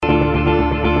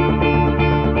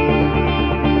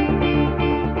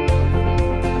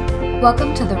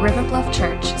Welcome to the River Bluff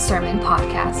Church Sermon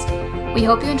Podcast. We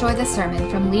hope you enjoy this sermon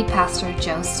from lead pastor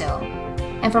Joe Still.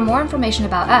 And for more information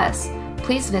about us,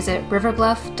 please visit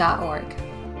riverbluff.org.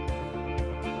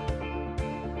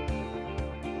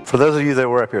 For those of you that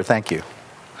were up here, thank you.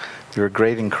 You're a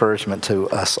great encouragement to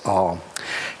us all.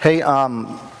 Hey,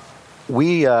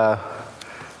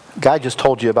 Guy just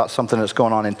told you about something that's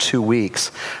going on in 2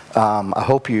 weeks. I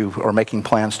hope you are making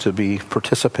plans to be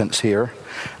participants here.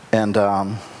 And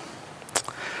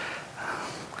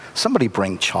somebody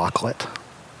bring chocolate.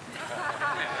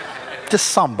 Just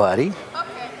somebody.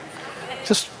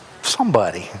 Just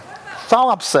somebody. That's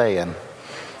all I'm saying.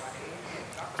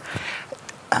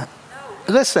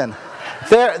 Listen,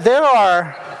 there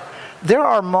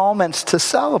are moments to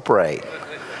celebrate.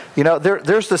 You know,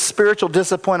 there's the spiritual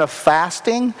discipline of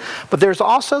fasting, but there's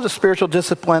also the spiritual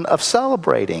discipline of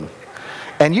celebrating.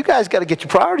 And you guys got to get your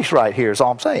priorities right here, is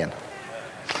all I'm saying.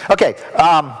 Okay,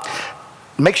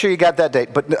 make sure you got that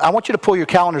date. But I want you to pull your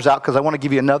calendars out because I want to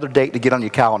give you another date to get on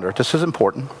your calendar. This is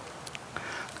important.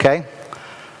 Okay?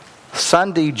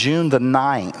 Sunday, June the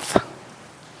 9th.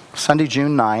 Sunday,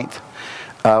 June 9th.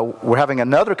 We're having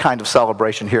another kind of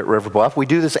celebration here at River Bluff. We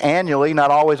do this annually,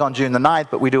 not always on June the 9th,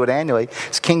 but we do it annually.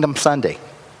 It's Kingdom Sunday.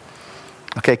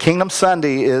 Okay, Kingdom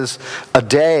Sunday is a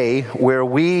day where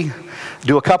we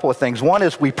do a couple of things. One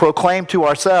is we proclaim to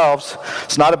ourselves,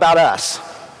 it's not about us.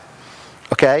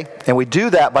 Okay? And we do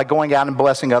that by going out and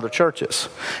blessing other churches.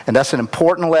 And that's an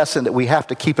important lesson that we have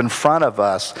to keep in front of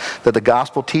us, that the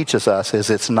gospel teaches us, is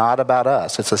it's not about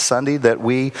us. It's a Sunday that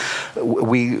we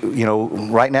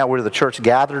right now we're the church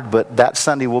gathered, but that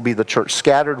Sunday will be the church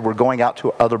scattered. We're going out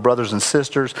to other brothers and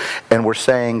sisters, and we're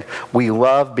saying, we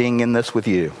love being in this with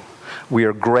you. We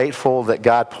are grateful that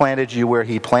God planted you where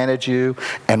He planted you,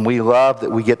 and we love that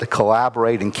we get to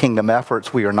collaborate in kingdom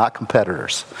efforts. We are not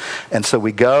competitors. And so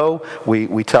we go,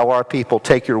 we tell our people,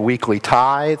 take your weekly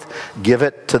tithe, give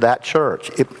it to that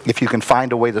church. If you can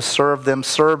find a way to serve them,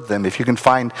 serve them. If you can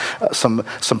find some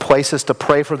places to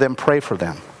pray for them, pray for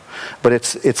them. But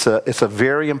it's a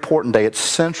very important day. It's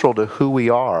central to who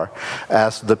we are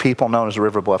as the people known as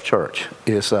River Bluff Church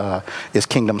is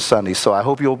Kingdom Sunday. So I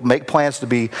hope you'll make plans to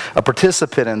be a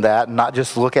participant in that and not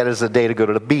just look at it as a day to go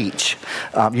to the beach.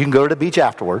 You can go to the beach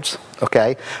afterwards,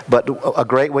 okay? But a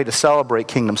great way to celebrate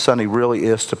Kingdom Sunday really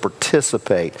is to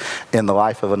participate in the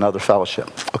life of another fellowship,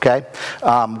 okay?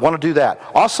 Want to do that.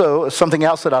 Also, something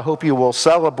else that I hope you will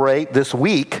celebrate this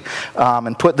week,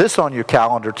 and put this on your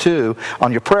calendar too,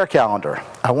 on your prayer calendar.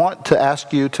 I want to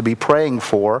ask you to be praying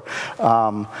for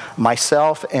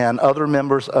myself and other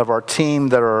members of our team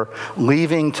that are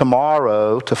leaving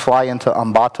tomorrow to fly into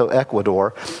Ambato,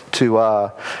 Ecuador,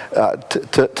 to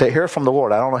hear from the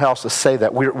Lord. I don't know how else to say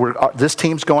that. This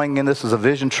team's going in. This is a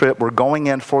vision trip. We're going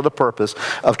in for the purpose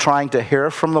of trying to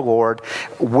hear from the Lord.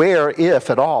 Where, if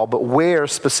at all, but where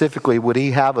specifically would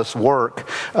He have us work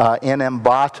in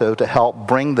Ambato to help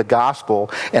bring the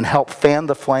gospel and help fan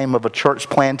the flame of a church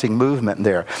planting movement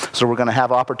there. So we're going to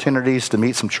have opportunities to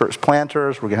meet some church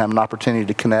planters. We're going to have an opportunity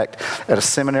to connect at a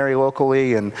seminary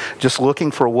locally, and just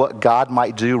looking for what God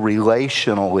might do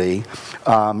relationally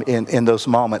in those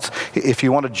moments. If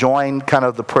you want to join kind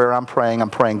of the prayer I'm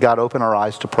praying, God, open our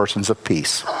eyes to persons of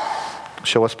peace.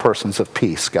 Show us persons of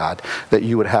peace, God, that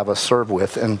you would have us serve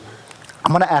with. And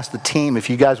I'm going to ask the team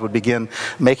if you guys would begin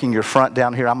making your front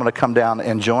down here. I'm going to come down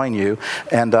and join you.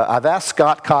 And I've asked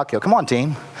Scott Cockhill. Come on,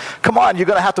 team. Come on, you're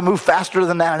going to have to move faster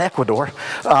than that in Ecuador.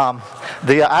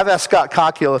 I've asked Scott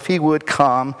Cockhill if he would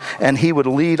come and he would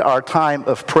lead our time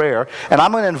of prayer. And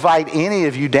I'm going to invite any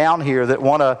of you down here that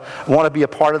want to be a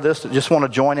part of this, that just want to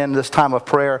join in this time of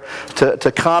prayer,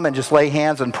 to come and just lay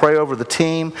hands and pray over the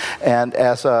team. And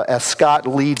as Scott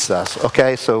leads us,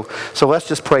 okay? So let's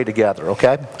just pray together,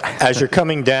 okay? As you're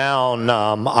coming down,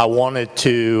 I wanted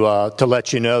to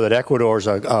let you know that Ecuador is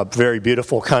a very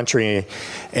beautiful country,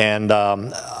 and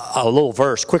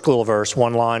quick little verse,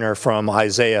 one-liner from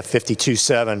Isaiah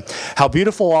 52:7. How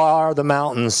beautiful are the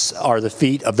mountains are the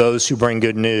feet of those who bring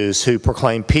good news, who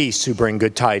proclaim peace, who bring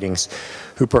good tidings,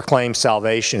 who proclaim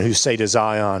salvation, who say to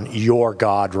Zion, your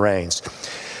God reigns.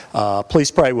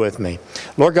 Please pray with me.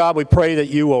 Lord God, we pray that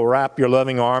you will wrap your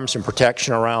loving arms and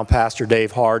protection around Pastor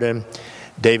Dave Harden,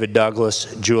 David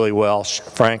Douglas, Julie Welsh,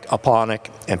 Frank Aponic,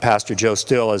 and Pastor Joe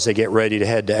Still as they get ready to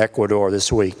head to Ecuador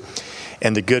this week,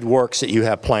 and the good works that you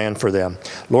have planned for them.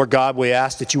 Lord God, we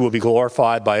ask that you will be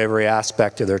glorified by every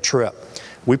aspect of their trip.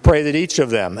 We pray that each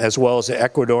of them, as well as the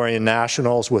Ecuadorian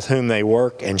nationals with whom they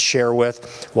work and share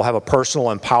with, will have a personal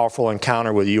and powerful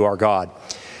encounter with you, our God.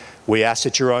 We ask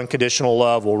that your unconditional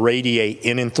love will radiate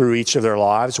in and through each of their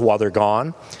lives while they're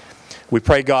gone. We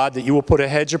pray, God, that you will put a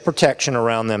hedge of protection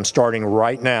around them starting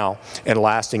right now and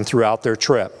lasting throughout their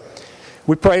trip.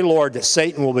 We pray, Lord, that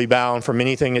Satan will be bound from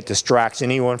anything that distracts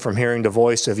anyone from hearing the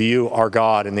voice of you, our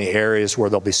God, in the areas where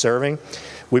they'll be serving.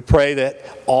 We pray that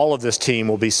all of this team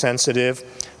will be sensitive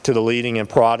to the leading and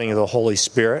prodding of the Holy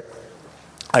Spirit.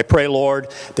 I pray, Lord,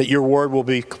 that your word will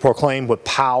be proclaimed with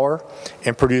power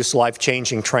and produce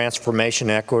life-changing transformation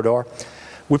in Ecuador.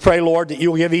 We pray, Lord, that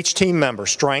you will give each team member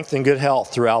strength and good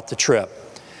health throughout the trip.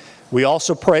 We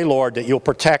also pray, Lord, that you'll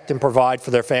protect and provide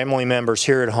for their family members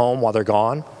here at home while they're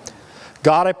gone.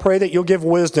 God, I pray that you'll give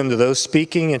wisdom to those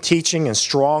speaking and teaching and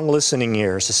strong listening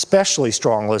ears, especially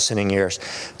strong listening ears,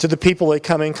 to the people they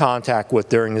come in contact with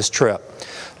during this trip.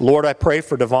 Lord, I pray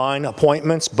for divine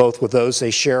appointments, both with those they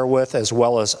share with as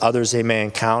well as others they may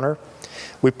encounter.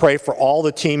 We pray for all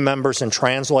the team members and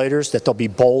translators that they'll be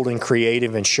bold and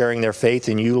creative in sharing their faith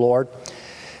in you, Lord.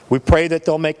 We pray that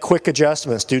they'll make quick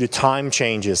adjustments due to time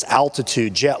changes,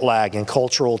 altitude, jet lag, and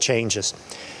cultural changes.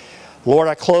 Lord,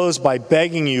 I close by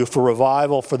begging you for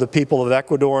revival for the people of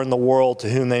Ecuador and the world to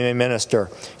whom they may minister.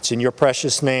 It's in your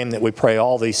precious name that we pray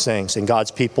all these things. And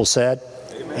God's people said,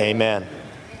 Amen.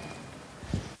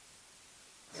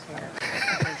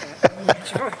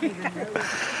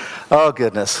 Oh,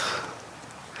 goodness.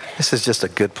 This is just a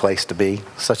good place to be.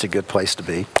 Such a good place to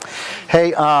be. Hey,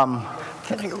 Can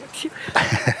I go with you?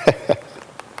 I'd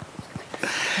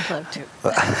love to.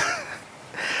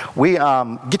 We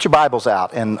get your Bibles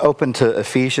out and open to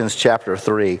Ephesians chapter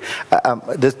 3.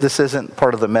 This isn't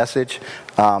part of the message,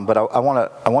 but I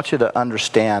want you to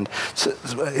understand.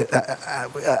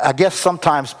 I guess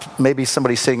sometimes maybe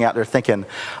somebody's sitting out there thinking,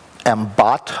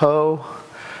 Ambato,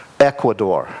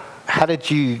 Ecuador. How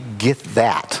did you get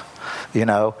that? You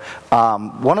know,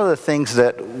 one of the things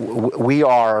that we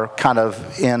are kind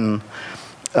of in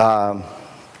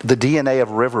the DNA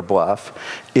of River Bluff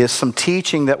is some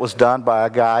teaching that was done by a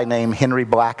guy named Henry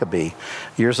Blackaby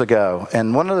years ago.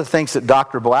 And one of the things that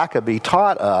Dr. Blackaby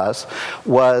taught us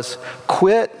was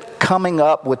quit coming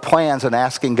up with plans and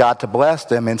asking God to bless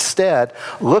them. Instead,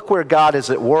 look where God is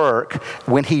at work.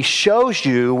 When he shows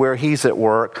you where he's at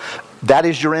work, that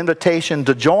is your invitation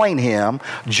to join him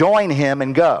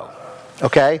and go.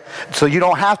 Okay? So you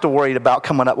don't have to worry about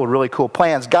coming up with really cool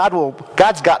plans.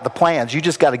 God's got the plans. You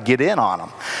just got to get in on them.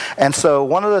 And so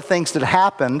one of the things that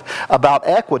happened about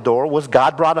Ecuador was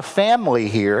God brought a family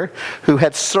here who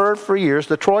had served for years.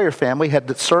 The Troyer family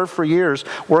had served for years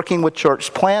working with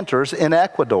church planters in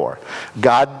Ecuador.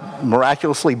 God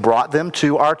miraculously brought them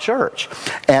to our church.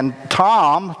 And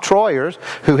Tom Troyers,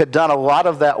 who had done a lot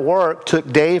of that work,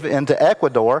 took Dave into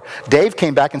Ecuador. Dave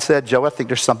came back and said, Joe, I think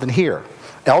there's something here.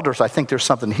 Elders, I think there's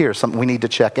something here, something we need to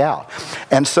check out.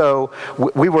 And so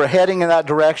we were heading in that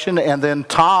direction, and then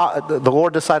the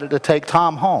Lord decided to take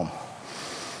Tom home.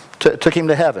 Took him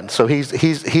to heaven. So he's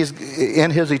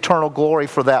in his eternal glory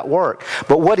for that work.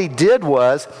 But what he did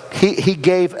was he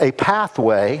gave a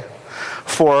pathway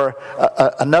for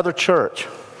another church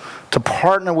to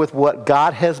partner with what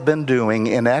God has been doing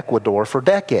in Ecuador for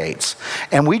decades.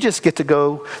 And we just get to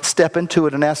go step into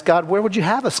it and ask God, where would you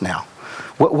have us now?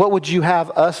 What would you have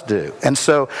us do? And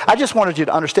so I just wanted you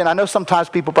to understand. I know sometimes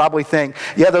people probably think,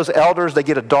 yeah, those elders, they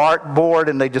get a dart board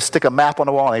and they just stick a map on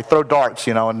the wall and they throw darts,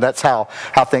 and that's how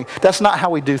things. That's not how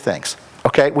we do things.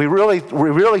 Okay? We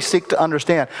really seek to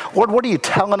understand, Lord, what are you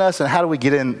telling us and how do we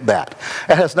get in that?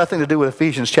 That has nothing to do with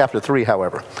Ephesians chapter 3,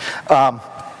 however.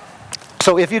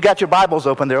 So if you got your Bibles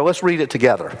open there, let's read it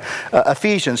together.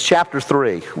 Ephesians chapter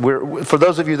 3. For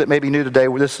those of you that may be new today,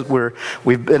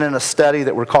 we've been in a study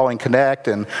that we're calling Connect,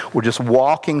 and we're just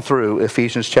walking through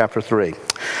Ephesians chapter 3.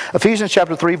 Ephesians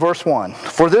chapter 3, verse 1.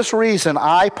 For this reason,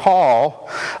 I, Paul,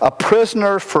 a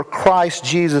prisoner for Christ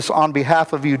Jesus on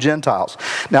behalf of you Gentiles.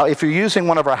 Now, if you're using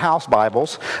one of our house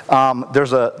Bibles,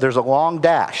 there's a long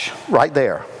dash right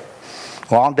there.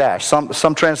 Long dash.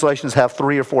 Some translations have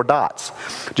 3 or 4 dots.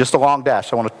 Just a long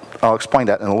dash. I'll explain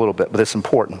that in a little bit, but it's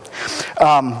important.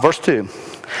 Verse 2.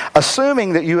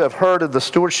 Assuming that you have heard of the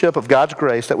stewardship of God's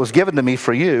grace that was given to me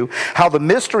for you, how the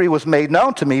mystery was made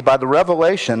known to me by the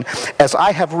revelation, as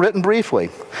I have written briefly.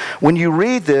 When you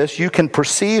read this, you can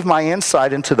perceive my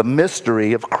insight into the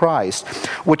mystery of Christ,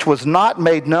 which was not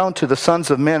made known to the sons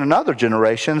of men in other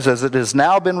generations, as it has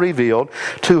now been revealed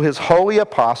to his holy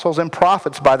apostles and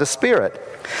prophets by the Spirit.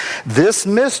 This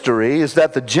mystery is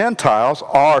that the Gentiles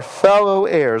are fellow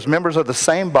heirs, members of the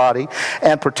same body,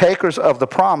 and partakers of the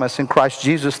promise in Christ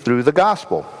Jesus through the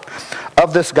gospel.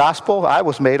 Of this gospel I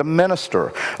was made a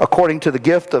minister, according to the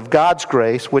gift of God's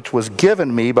grace, which was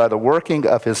given me by the working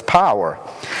of his power.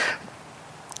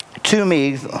 to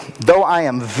me, though I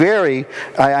am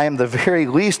the very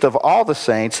least of all the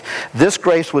saints, this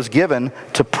grace was given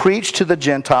to preach to the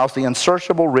Gentiles the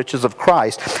unsearchable riches of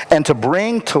Christ, and to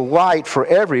bring to light for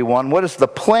everyone what is the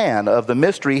plan of the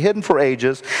mystery hidden for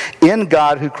ages in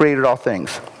God who created all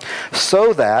things,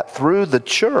 so that through the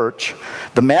church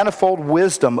the manifold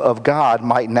wisdom of God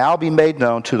might now be made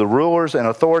known to the rulers and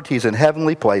authorities in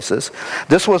heavenly places.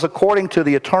 This was according to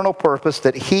the eternal purpose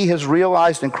that he has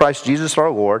realized in Christ Jesus our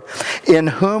Lord, in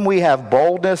whom we have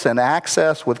boldness and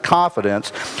access with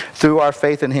confidence through our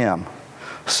faith in him.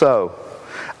 So,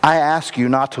 I ask you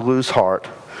not to lose heart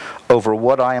over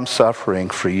what I am suffering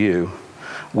for you,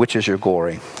 which is your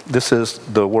glory. This is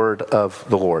the word of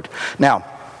the Lord. Now,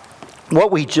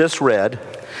 what we just read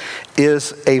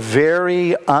is a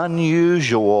very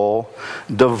unusual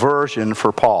diversion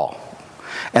for Paul.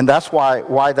 And that's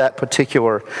why that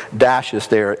particular dash is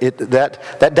there.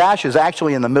 That dash is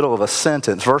actually in the middle of a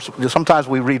sentence. Sometimes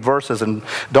we read verses and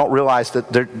don't realize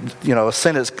that a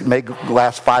sentence may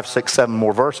last 5, 6, 7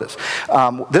 more verses.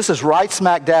 This is right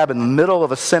smack dab in the middle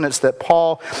of a sentence that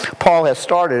Paul has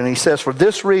started. And he says, "For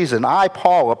this reason, I,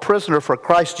 Paul, a prisoner for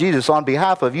Christ Jesus, on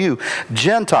behalf of you,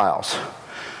 Gentiles,"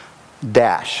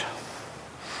 dash,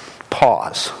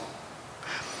 pause.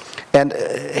 And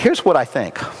here's what I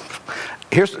think.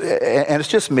 And it's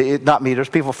just me, not me. There's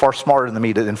people far smarter than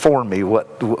me to inform me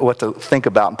what to think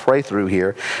about and pray through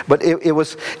here. But it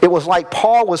was like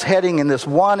Paul was heading in this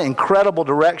one incredible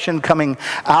direction coming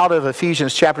out of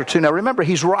Ephesians chapter 2. Now remember,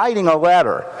 he's writing a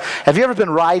letter. Have you ever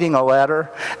been writing a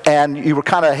letter and you were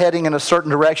kind of heading in a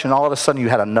certain direction, and all of a sudden you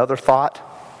had another thought?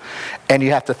 And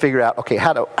you have to figure out, okay,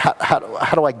 how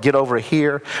do I get over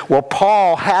here? Well,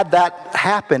 Paul had that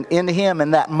happen in him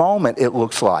in that moment, it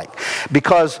looks like.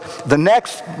 Because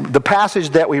the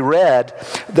passage that we read,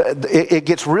 it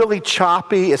gets really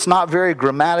choppy. It's not very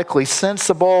grammatically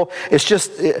sensible. It's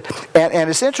just, and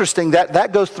it's interesting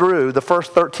that goes through the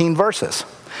first 13 verses.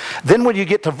 Then when you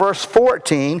get to verse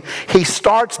 14, he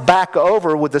starts back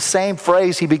over with the same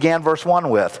phrase he began verse 1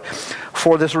 with,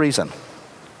 "For this reason."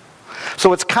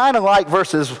 So it's kind of like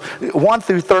verses 1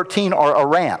 through 13 are a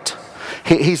rant.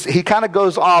 He kind of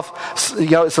goes off,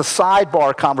 it's a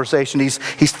sidebar conversation. He's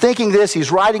thinking this,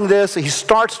 he's writing this, he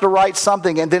starts to write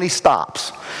something, and then he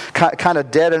stops, kind of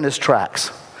dead in his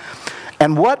tracks.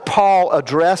 And what Paul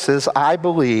addresses, I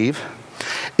believe,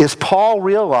 is Paul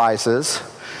realizes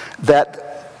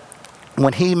that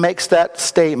when he makes that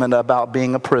statement about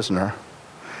being a prisoner,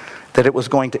 that it was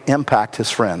going to impact his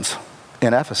friends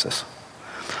in Ephesus.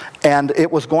 And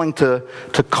it was going to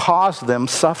cause them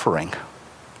suffering.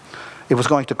 It was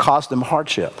going to cause them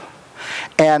hardship.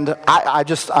 And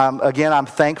I'm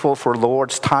thankful for the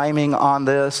Lord's timing on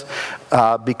this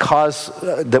because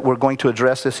that we're going to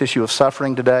address this issue of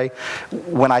suffering today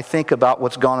when I think about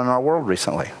what's gone on in our world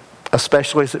recently,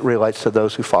 especially as it relates to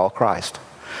those who follow Christ.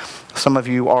 Some of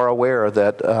you are aware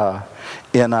that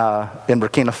in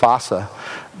Burkina Faso,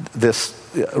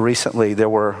 recently there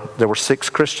were 6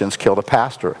 Christians killed. A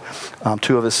pastor,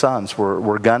 2 of his sons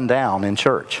were gunned down in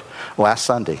church last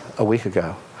Sunday, a week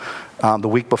ago. The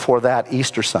week before that,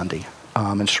 Easter Sunday,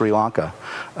 in Sri Lanka,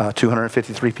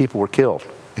 253 people were killed.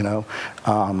 In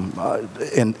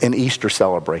Easter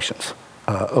celebrations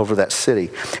over that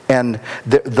city, and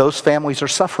those families are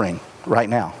suffering right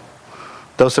now.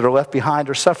 Those that are left behind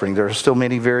are suffering. There are still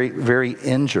many very, very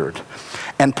injured.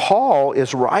 And Paul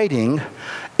is writing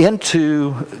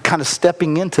into, kind of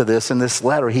stepping into this in this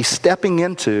letter. He's stepping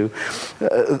into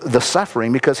the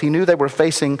suffering because he knew they were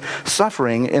facing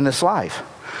suffering in this life.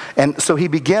 And so he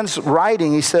begins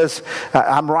writing. He says,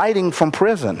 "I'm writing from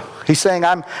prison." He's saying,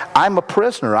 "I'm a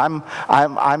prisoner.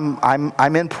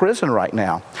 I'm in prison right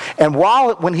now." And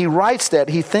when he writes that,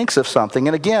 he thinks of something.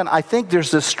 And again, I think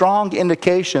there's this strong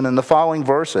indication in the following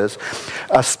verses,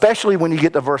 especially when you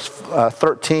get to verse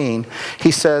 13.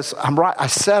 He says, I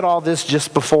said all this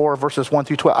just before verses 1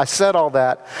 through 12. I said all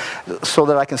that so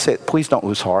that I can say, please don't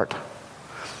lose heart.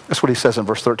 That's what he says in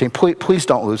verse 13. Please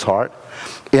don't lose heart.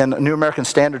 In New American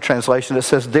Standard Translation, it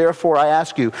says, "Therefore I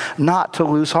ask you not to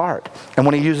lose heart." And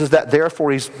when he uses that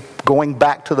therefore, he's going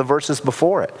back to the verses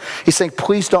before it. He's saying,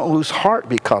 please don't lose heart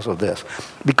because of this.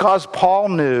 Because Paul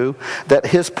knew that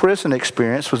his prison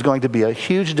experience was going to be a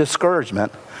huge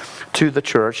discouragement to the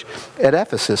church at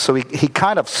Ephesus. So he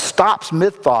kind of stops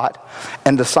mid-thought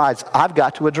and decides, I've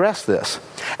got to address this.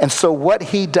 And so what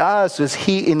he does is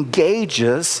he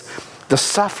engages the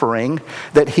suffering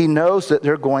that he knows that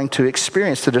they're going to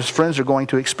experience, that his friends are going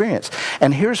to experience.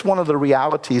 And here's one of the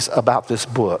realities about this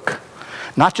book.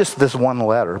 Not just this one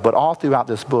letter, but all throughout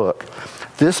this book.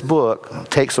 This book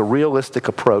takes a realistic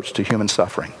approach to human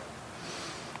suffering.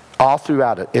 all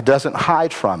throughout it. It doesn't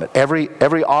hide from it.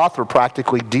 Every author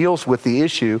practically deals with the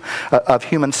issue of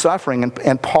human suffering,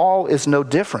 and Paul is no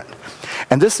different.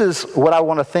 And this is what I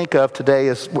want to think of today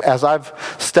as I've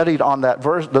studied on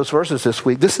those verses this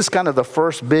week. This is kind of the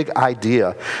first big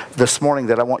idea this morning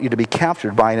that I want you to be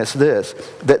captured by, and it's this,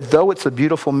 that though it's a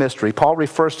beautiful mystery, Paul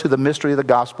refers to the mystery of the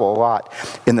gospel a lot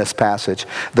in this passage.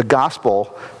 The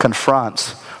gospel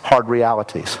confronts hard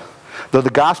realities. Though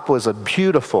the gospel is a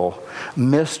beautiful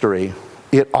mystery,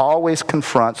 it always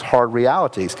confronts hard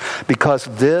realities because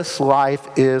this life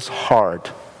is hard.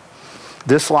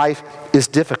 This life is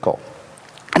difficult.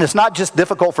 And it's not just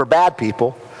difficult for bad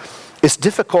people. It's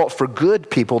difficult for good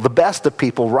people, the best of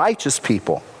people, righteous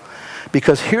people.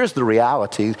 Because here's the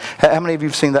reality. How many of you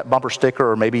have seen that bumper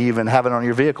sticker or maybe even have it on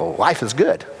your vehicle? Life is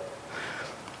good.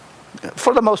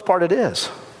 For the most part it is.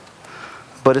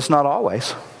 But it's not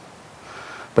always.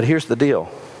 But here's the deal.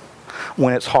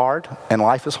 When it's hard and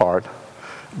life is hard,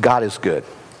 God is good.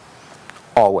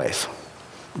 Always.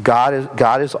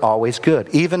 God is always good,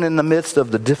 even in the midst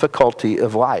of the difficulty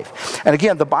of life. And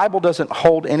again, the Bible doesn't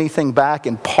hold anything back,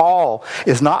 and Paul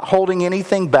is not holding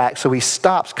anything back, so he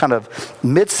stops kind of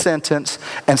mid-sentence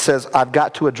and says, I've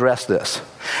got to address this.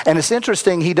 And it's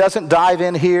interesting, he doesn't dive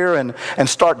in here and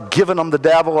start giving them the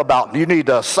devil about, you need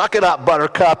to suck it up,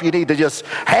 buttercup, you need to just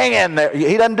hang in there.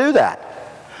 He doesn't do that.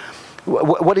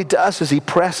 What he does is he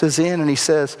presses in and he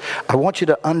says, I want you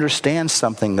to understand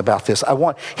something about this.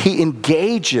 He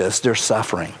engages their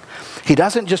suffering. He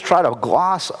doesn't just try to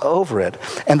gloss over it.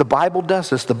 And the Bible does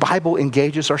this. The Bible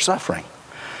engages our suffering.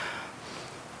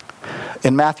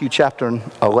 In Matthew chapter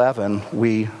 11,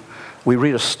 we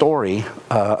read a story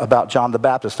about John the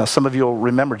Baptist. Now, some of you will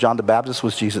remember John the Baptist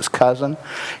was Jesus' cousin.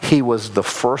 He was the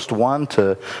first one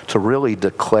to really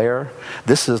declare,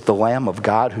 this is the Lamb of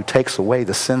God who takes away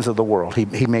the sins of the world.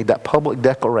 He made that public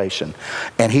declaration.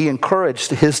 And he encouraged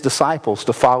his disciples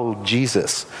to follow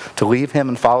Jesus, to leave him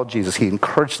and follow Jesus. He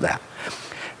encouraged that.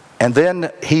 And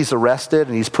then he's arrested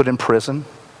and he's put in prison.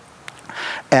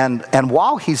 And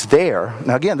while he's there,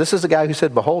 now again, this is the guy who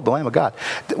said, behold, the Lamb of God.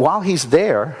 While he's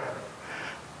there,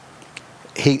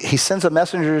 he sends a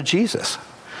messenger to Jesus.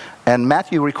 And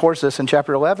Matthew records this in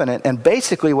chapter 11. And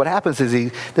basically what happens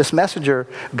is this messenger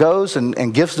goes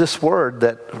and gives this word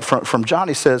that from John.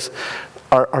 He says,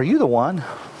 are you the one?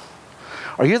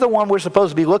 Are you the one we're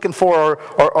supposed to be looking for,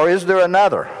 or is there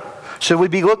another?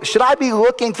 Should I be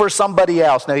looking for somebody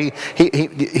else? Now, he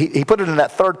put it in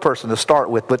that third person to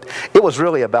start with, but it was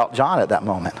really about John at that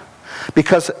moment.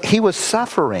 Because he was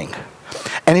suffering.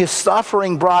 And his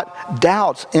suffering brought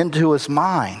doubts into his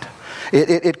mind.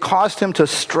 It caused him to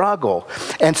struggle.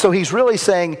 And so he's really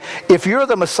saying, if you're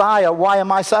the Messiah, why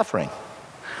am I suffering?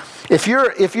 If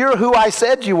you're who I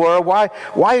said you were,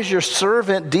 why is your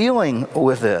servant dealing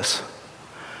with this?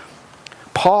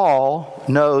 Paul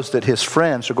knows that his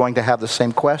friends are going to have the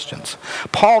same questions.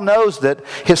 Paul knows that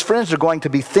his friends are going to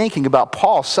be thinking about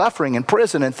Paul suffering in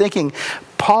prison and thinking,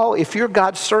 Paul, if you're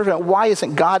God's servant, why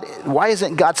isn't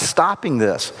God stopping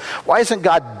this? Why isn't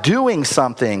God doing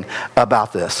something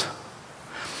about this?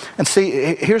 And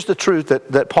see, here's the truth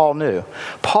that Paul knew.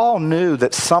 Paul knew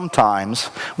that sometimes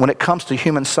when it comes to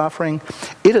human suffering,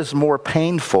 it is more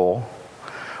painful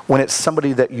when it's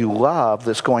somebody that you love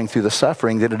that's going through the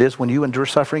suffering than it is when you endure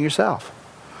suffering yourself.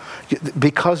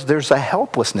 Because there's a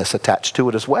helplessness attached to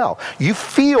it as well. You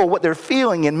feel what they're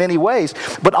feeling in many ways,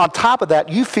 but on top of that,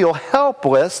 you feel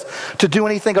helpless to do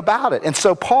anything about it. And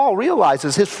so Paul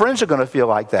realizes his friends are going to feel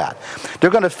like that. They're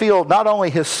going to feel not only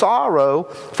his sorrow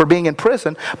for being in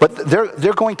prison, but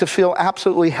they're going to feel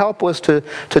absolutely helpless to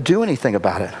do anything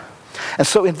about it. And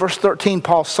so in verse 13,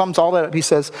 Paul sums all that up. He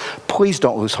says, please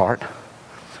don't lose heart.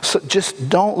 So just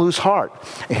don't lose heart.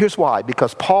 And here's why.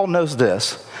 Because Paul knows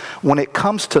this. When it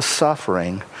comes to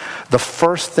suffering, the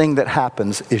first thing that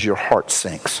happens is your heart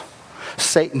sinks.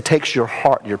 Satan takes your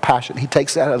heart, your passion. He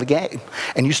takes that out of the game.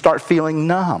 And you start feeling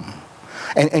numb.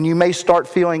 And you may start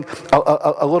feeling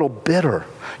a little bitter.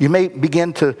 You may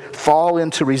begin to fall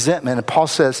into resentment. And Paul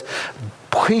says,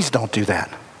 please don't do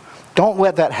that. Don't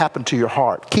let that happen to your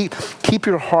heart. Keep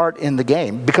your heart in the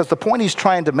game. Because the point he's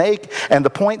trying to make, and the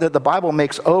point that the Bible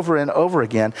makes over and over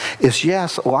again, is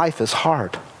yes, life is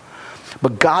hard.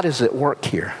 But God is at work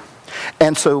here.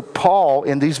 And so Paul,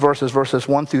 in these verses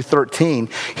 1 through 13,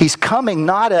 he's coming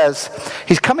not as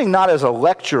a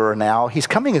lecturer now, he's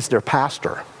coming as their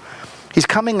pastor. He's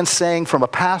coming and saying from a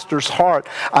pastor's heart,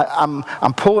 I'm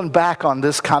pulling back on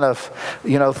this kind of,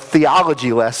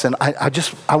 theology lesson.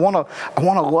 I want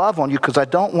to love on you because I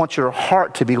don't want your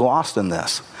heart to be lost in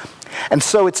this. And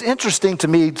so it's interesting to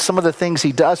me, some of the things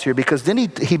he does here, because then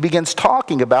he begins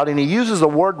talking about, and he uses the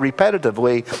word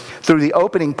repetitively through the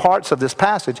opening parts of this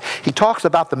passage. He talks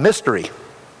about the mystery.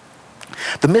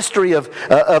 The mystery of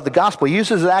the gospel. He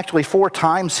uses it actually 4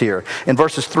 times here in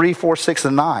verses 3, 4, 6,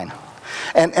 and 9.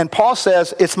 And Paul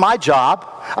says, it's my job.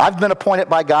 I've been appointed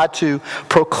by God to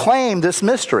proclaim this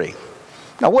mystery.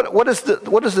 Now, what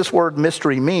does this word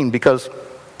mystery mean? Because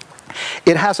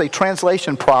it has a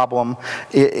translation problem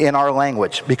in our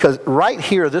language, because right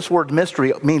here, this word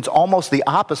mystery means almost the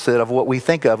opposite of what we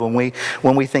think of when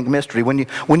we think mystery.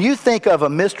 When you think of a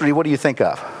mystery, what do you think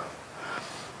of?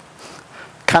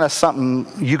 Kind of something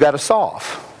you got to solve,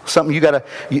 something you got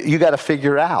to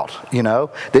figure out. You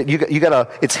know that you got to.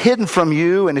 It's hidden from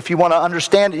you, and if you want to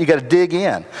understand it, you got to dig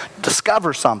in,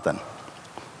 discover something.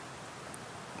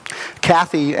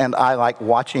 Kathy and I like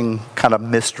watching kind of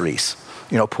mysteries.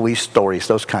 You know, police stories,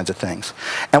 those kinds of things.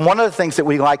 And one of the things that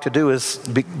we like to do is,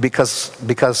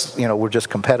 because you know, we're just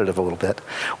competitive a little bit,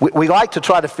 we like to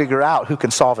try to figure out who can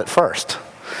solve it first.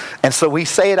 And so we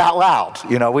say it out loud.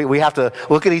 You know, we have to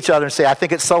look at each other and say, I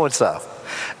think it's so-and-so.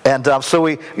 And so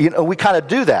we kind of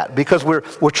do that because we're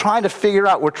trying to figure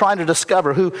out, we're trying to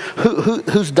discover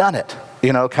who's done it,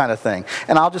 you know, kind of thing.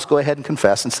 And I'll just go ahead and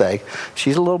confess and say,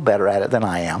 she's a little better at it than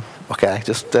I am. Okay,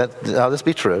 I'll just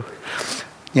be true.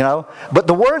 You know, but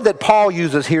the word that Paul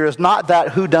uses here is not that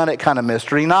whodunit kind of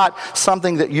mystery, not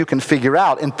something that you can figure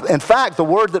out. In fact, the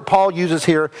word that Paul uses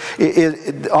here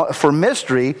for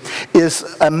mystery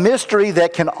is a mystery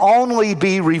that can only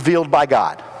be revealed by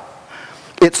God.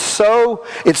 It's so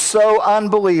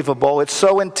unbelievable, it's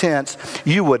so intense,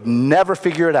 you would never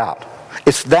figure it out.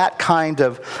 It's that kind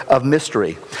of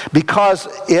mystery because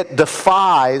it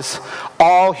defies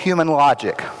all human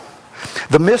logic.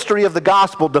 The mystery of the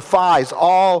gospel defies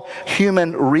all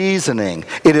human reasoning.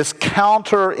 It is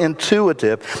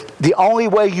counterintuitive. The only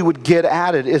way you would get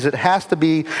at it is it has to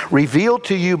be revealed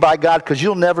to you by God, because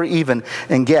you'll never even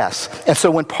guess. And so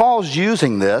when Paul's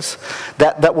using this,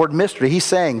 that word mystery, he's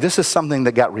saying this is something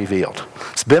that got revealed.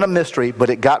 It's been a mystery, but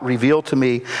it got revealed to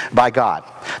me by God.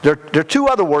 There are 2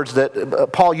 other words that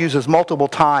Paul uses multiple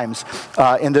times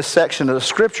in this section of the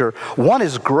scripture. One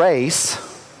is grace,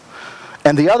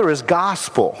 and the other is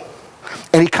gospel.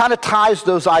 And he kind of ties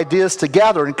those ideas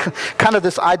together, and kind of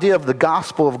this idea of the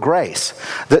gospel of grace.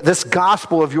 This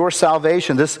gospel of your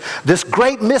salvation, this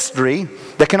great mystery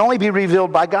that can only be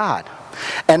revealed by God.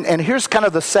 And here's kind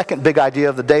of the second big idea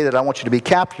of the day that I want you to be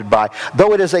captured by.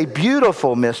 Though it is a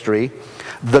beautiful mystery,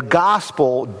 the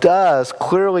gospel does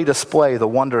clearly display the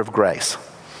wonder of grace.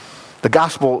 The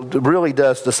gospel really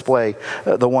does display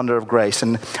the wonder of grace.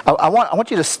 And I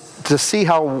want you to see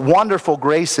how wonderful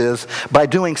grace is by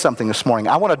doing something this morning.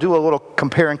 I want to do a little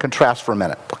compare and contrast for a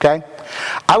minute, okay?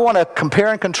 I want to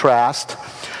compare and contrast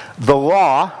the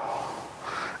law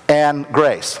and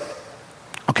grace.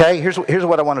 Okay, here's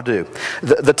what I want to do.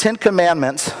 The 10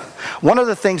 Commandments, one of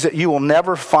the things that you will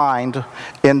never find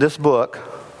in this book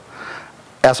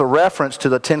as a reference to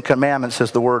the 10 Commandments is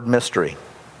the word mystery.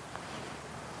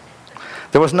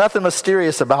 There was nothing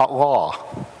mysterious about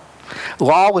law.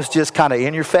 Law was just kind of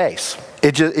in your face.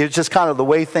 It's just kind of the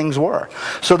way things were.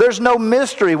 So there's no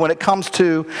mystery when it comes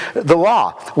to the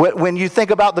law. When you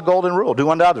think about the golden rule, do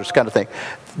unto others kind of thing,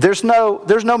 there's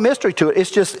no mystery to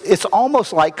it. It's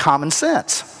almost like common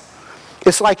sense.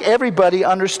 It's like everybody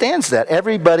understands that.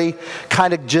 Everybody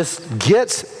kind of just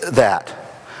gets that.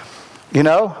 You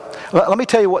know? Let me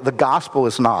tell you what the gospel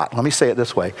is not. Let me say it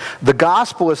this way. The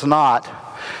gospel is not,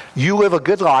 you live a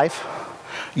good life,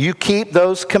 you keep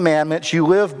those commandments, you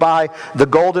live by the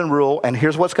golden rule, and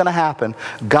here's what's going to happen.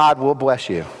 God will bless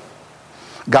you.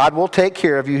 God will take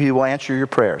care of you. He will answer your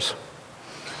prayers.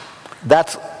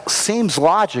 That seems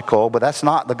logical, but that's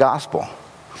not the gospel.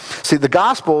 See, the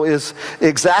gospel is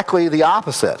exactly the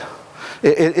opposite.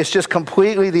 It's just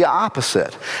completely the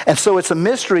opposite. And so it's a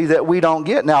mystery that we don't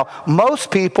get. Now,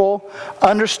 most people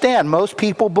understand, most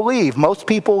people believe, most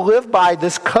people live by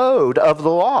this code of the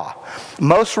law.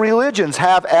 Most religions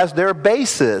have as their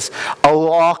basis a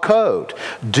law code.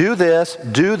 Do this,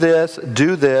 do this,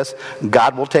 do this,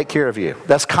 God will take care of you.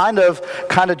 That's kind of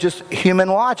just human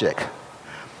logic.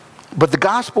 But the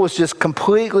gospel is just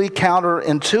completely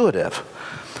counterintuitive.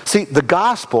 See, the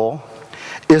gospel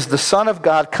is the Son of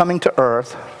God coming to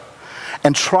earth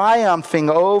and triumphing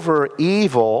over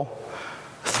evil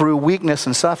through weakness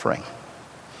and suffering.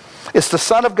 It's the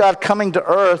Son of God coming to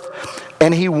earth,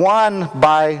 and he won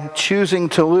by choosing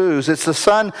to lose. It's the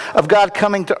Son of God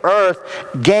coming to earth,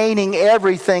 gaining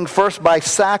everything first by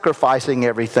sacrificing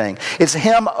everything. It's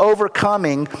him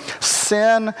overcoming sin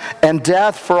sin and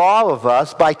death for all of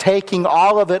us by taking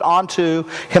all of it onto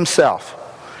himself.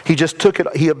 He just took it,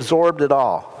 he absorbed it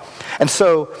all. And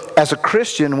so, as a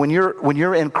Christian, when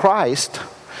you're in Christ,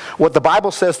 what the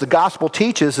Bible says the gospel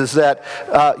teaches is that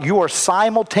you are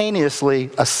simultaneously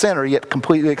a sinner yet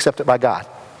completely accepted by God.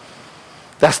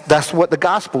 That's what the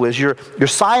gospel is. You're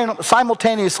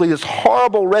simultaneously this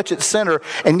horrible, wretched sinner,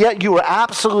 and yet you are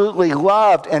absolutely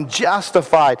loved and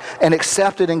justified and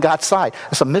accepted in God's sight.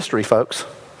 That's a mystery, folks.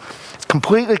 It's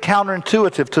completely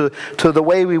counterintuitive to the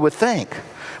way we would think.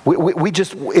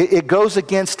 It goes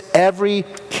against every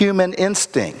human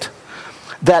instinct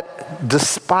that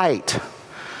despite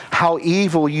how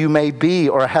evil you may be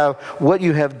or what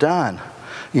you have done,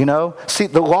 see,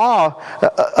 the law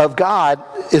of God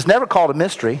is never called a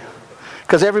mystery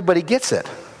because everybody gets it.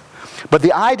 But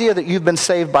the idea that you've been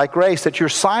saved by grace, that you're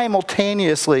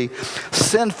simultaneously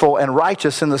sinful and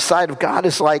righteous in the sight of God,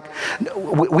 is like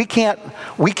we can't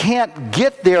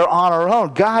get there on our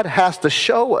own. God has to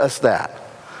show us that.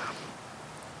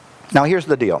 Now here's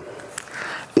the deal.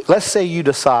 Let's say you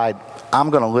decide, I'm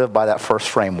going to live by that first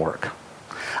framework.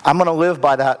 I'm going to live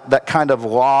by that kind of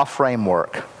law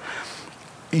framework.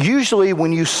 Usually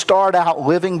when you start out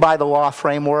living by the law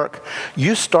framework,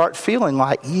 you start feeling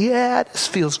like, yeah, this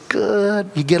feels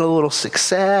good. You get a little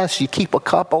success. You keep a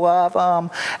couple of them.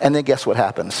 And then guess what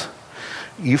happens?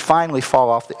 You finally fall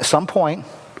off. At some point,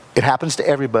 it happens to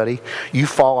everybody, you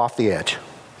fall off the edge.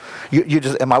 You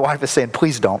just, and my wife is saying,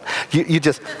 please don't. You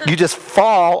just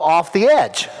fall off the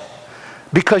edge.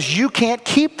 Because you can't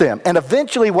keep them. And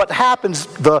eventually what happens,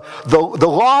 the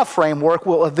law framework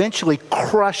will eventually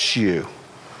crush you.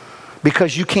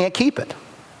 Because you can't keep it.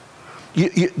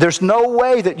 There's no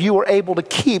way that you are able to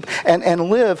keep and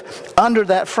live under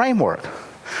that framework.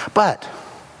 But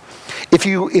if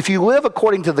you live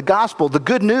according to the gospel, the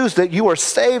good news that you are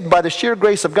saved by the sheer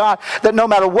grace of God, that no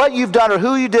matter what you've done or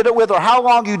who you did it with or how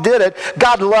long you did it,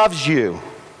 God loves you.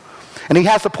 And he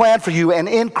has a plan for you, and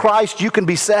in Christ you can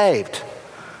be saved.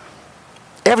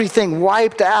 Everything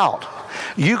wiped out.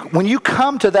 When you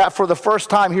come to that for the first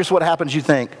time, here's what happens. You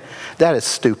think, that is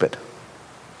stupid.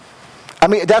 I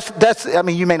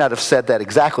mean, you may not have said that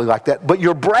exactly like that, but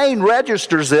your brain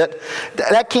registers it.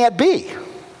 That can't be.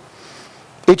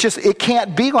 It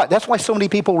can't be like. That's why so many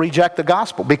people reject the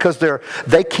gospel, because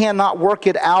they cannot work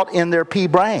it out in their pea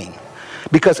brain,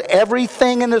 because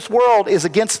everything in this world is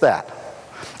against that.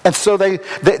 And so they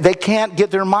can't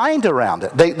get their mind around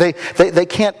it. They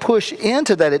can't push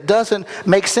into that. It doesn't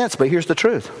make sense. But here's the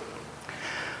truth.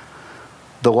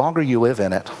 The longer you live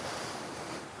in it,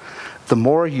 the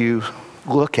more you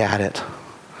look at it,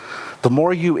 the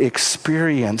more you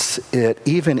experience it,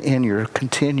 even in your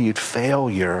continued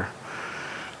failure,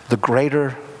 the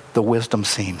greater the wisdom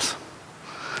seems.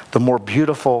 The more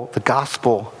beautiful the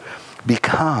gospel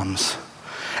becomes.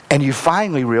 And you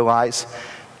finally realize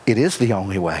it is the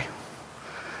only way.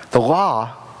 The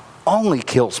law only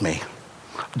kills me.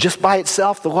 Just by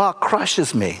itself, the law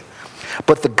crushes me.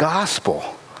 But the gospel,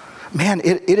 man,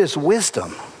 it is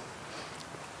wisdom.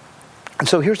 And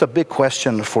so here's a big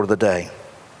question for the day.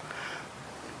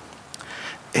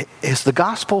 Is the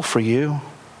gospel for you?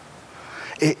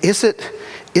 Is it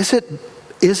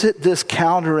this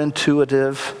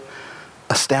counterintuitive,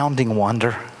 astounding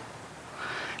wonder?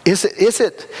 Is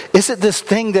it this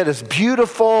thing that is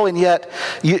beautiful and yet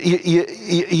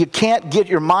you can't get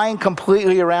your mind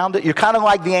completely around it? You're kind of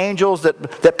like the angels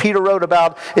that Peter wrote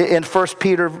about in 1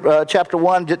 Peter chapter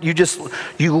 1.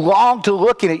 You long to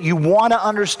look at it. You want to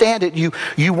understand it.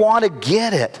 You want to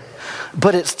get it.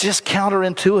 But it's just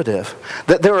counterintuitive.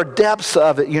 That there are depths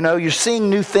of it. You're seeing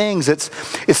new things.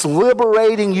 It's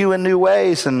liberating you in new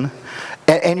ways. And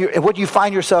what you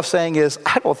find yourself saying is,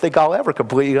 I don't think I'll ever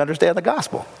completely understand the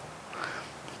gospel.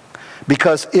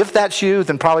 Because if that's you,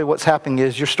 then probably what's happening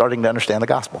is you're starting to understand the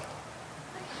gospel.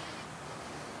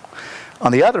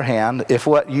 On the other hand, if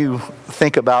what you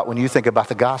think about when you think about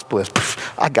the gospel is,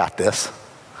 I got this.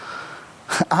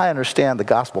 I understand the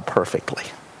gospel perfectly.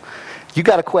 You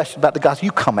got a question about the gospel,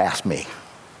 you come ask me.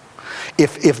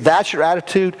 If that's your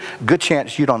attitude, good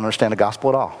chance you don't understand the gospel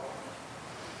at all.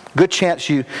 Good chance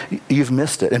you've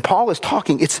missed it. And Paul is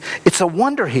talking, it's a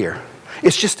wonder here.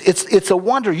 It's a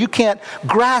wonder. You can't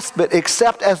grasp it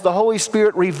except as the Holy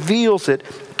Spirit reveals it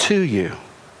to you.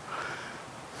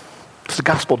 Is the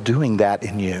gospel doing that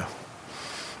in you?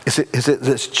 Is it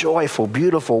this joyful,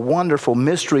 beautiful, wonderful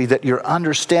mystery that you're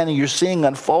understanding, you're seeing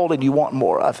unfold, and you want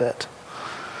more of it?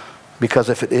 Because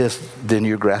if it is, then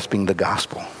you're grasping the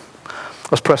gospel.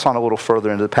 Let's press on a little further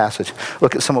into the passage.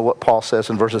 Look at some of what Paul says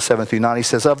in verses 7 through 9. He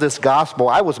says, of this gospel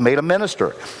I was made a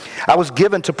minister. I was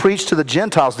given to preach to the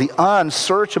Gentiles the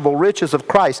unsearchable riches of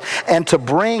Christ and to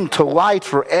bring to light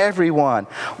for everyone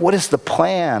what is the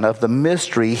plan of the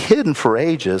mystery hidden for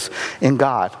ages in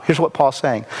God. Here's what Paul's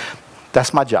saying.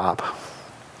 That's my job.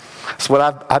 It's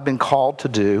what I've been called to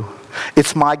do.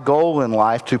 It's my goal in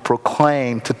life to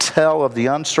proclaim, to tell of the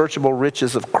unsearchable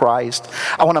riches of Christ.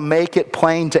 I want to make it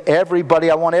plain to everybody.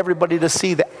 I want everybody to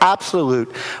see the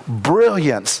absolute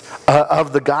brilliance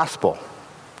of the gospel.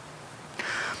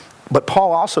 But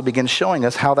Paul also begins showing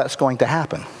us how that's going to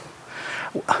happen.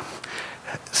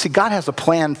 See, God has a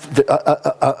plan.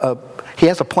 He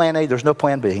has a plan A. There's no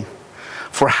plan B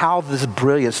for how this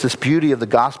brilliance, this beauty of the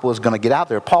gospel is going to get out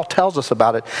there. Paul tells us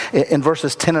about it in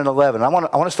verses 10 and 11. I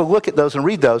want us to look at those and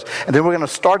read those, and then we're going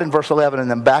to start in verse 11 and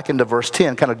then back into verse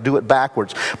 10, kind of do it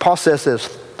backwards. Paul says this,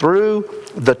 through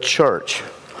the church,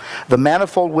 the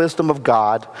manifold wisdom of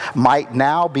God might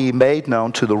now be made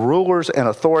known to the rulers and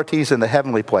authorities in the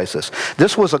heavenly places.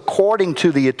 This was according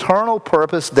to the eternal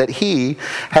purpose that he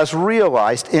has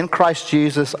realized in Christ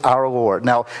Jesus our Lord.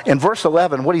 Now, in verse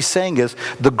 11, what he's saying is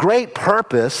the great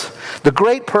purpose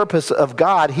of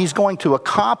God, he's going to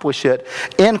accomplish it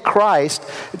in Christ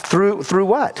through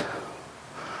what?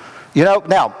 You know,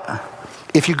 now,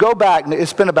 if you go back,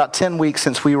 it's been about 10 weeks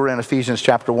since we were in Ephesians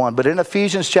chapter 1, but in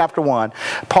Ephesians chapter 1,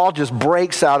 Paul just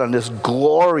breaks out on this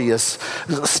glorious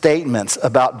statements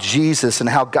about Jesus and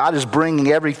how God is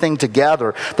bringing everything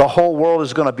together. The whole world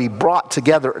is going to be brought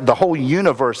together, the whole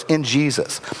universe in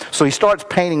Jesus. So he starts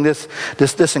painting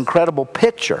this incredible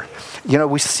picture. You know,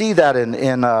 we see that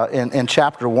in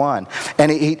chapter 1.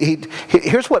 And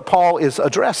here's what Paul is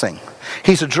addressing.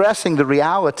 He's addressing the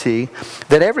reality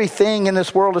that everything in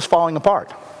this world is falling apart.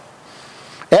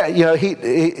 You know,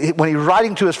 when he's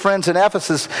writing to his friends in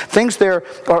Ephesus, things there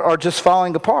are just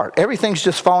falling apart. Everything's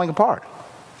just falling apart.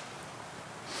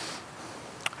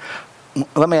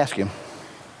 Let me ask you,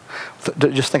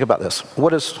 just think about this.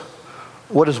 What is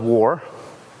war?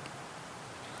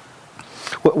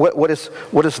 What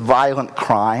is violent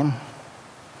crime?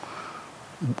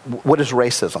 What is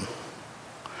racism?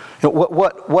 You know,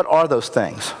 what are those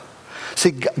things?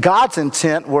 See, God's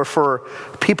intent were for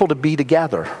people to be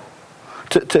together,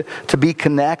 to be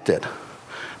connected.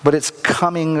 But it's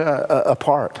coming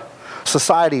apart.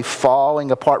 Society falling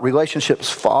apart.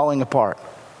 Relationships falling apart.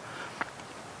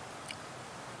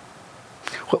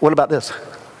 What about this?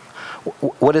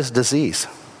 What is disease?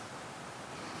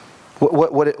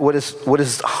 What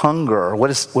is hunger? What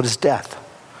is death?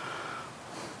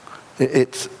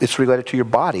 It's related to your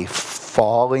body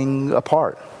falling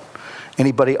apart.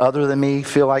 Anybody other than me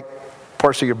feel like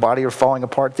parts of your body are falling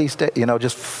apart these days? You know,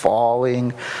 just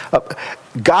falling up.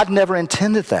 God never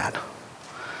intended that.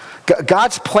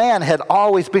 God's plan had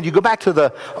always been, you go back to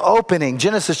the opening,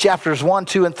 Genesis chapters 1,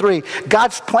 2, and 3,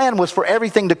 God's plan was for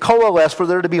everything to coalesce, for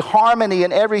there to be harmony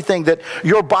in everything, that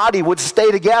your body would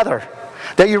stay together,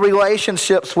 that your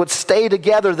relationships would stay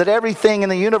together, that everything in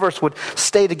the universe would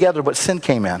stay together, but sin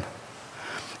came in.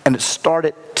 And it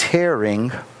started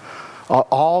tearing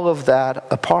all of that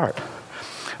apart.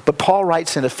 But Paul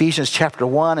writes in Ephesians chapter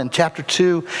 1 and chapter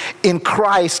 2, in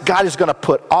Christ, God is going to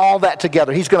put all that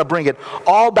together. He's going to bring it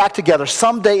all back together.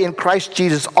 Someday in Christ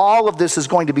Jesus, all of this is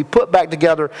going to be put back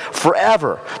together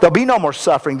forever. There'll be no more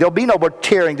suffering. There'll be no more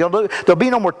tearing. There'll be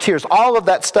no more tears. All of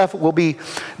that stuff will be,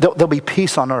 there'll be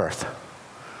peace on earth.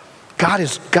 God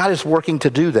is working to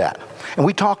do that. And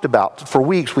we talked about, for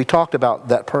weeks, we talked about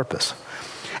that purpose.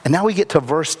 And now we get to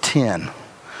verse 10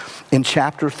 in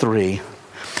chapter 3.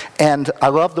 And I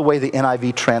love the way the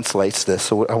NIV translates this.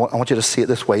 So I want you to see it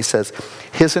this way. He says,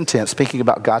 his intent, speaking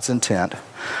about God's intent,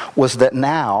 was that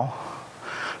now,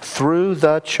 through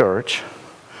the church,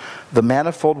 the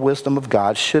manifold wisdom of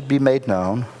God should be made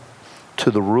known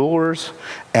to the rulers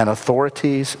and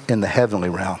authorities in the heavenly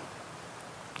realm.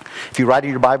 If you write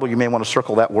in your Bible, you may want to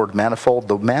circle that word manifold.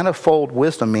 The manifold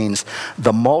wisdom means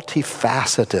the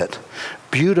multifaceted,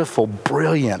 beautiful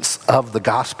brilliance of the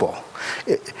gospel.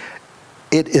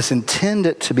 It is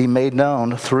intended to be made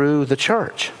known through the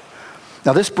church.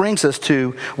 Now this brings us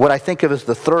to what I think of as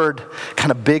the third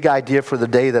kind of big idea for the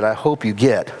day that I hope you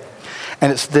get.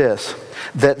 And it's this,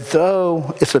 that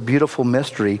though it's a beautiful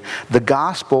mystery, the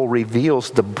gospel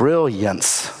reveals the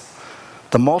brilliance,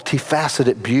 the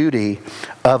multifaceted beauty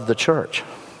of the church.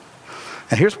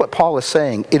 And here's what Paul is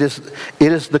saying. It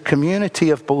is the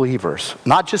community of believers,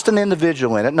 not just an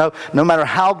individual in it. No matter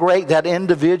how great that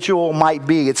individual might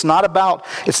be, it's not about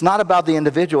the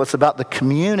individual, it's about the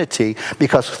community,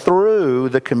 because through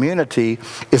the community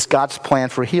is God's plan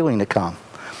for healing to come.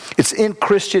 It's in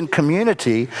Christian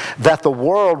community that the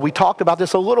world, we talked about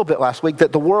this a little bit last week,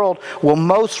 that the world will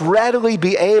most readily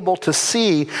be able to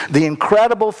see the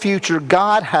incredible future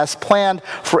God has planned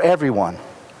for everyone.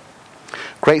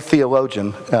 Great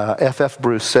theologian F.F.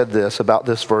 Bruce said this about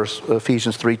this verse,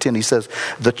 Ephesians 3:10. He says,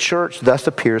 the church thus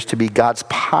appears to be God's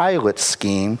pilot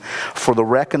scheme for the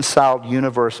reconciled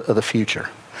universe of the future.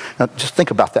 Now, just think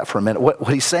about that for a minute.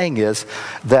 What he's saying is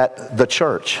that the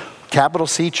church, capital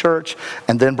C church,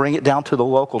 and then bring it down to the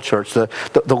local church. The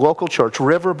local church,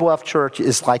 River Bluff Church,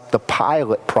 is like the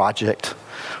pilot project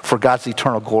for God's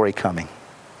eternal glory coming.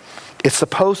 It's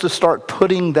supposed to start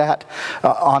putting that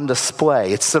on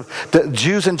display. It's the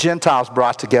Jews and Gentiles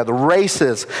brought together,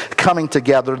 races coming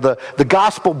together. The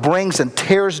gospel brings and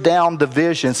tears down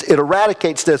divisions. It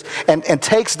eradicates this and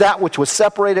takes that which was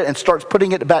separated and starts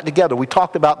putting it back together. We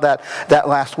talked about that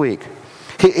last week.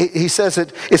 He says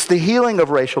it's the healing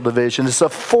of racial division. It's a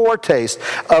foretaste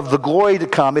of the glory to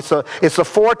come. It's a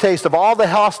foretaste of all the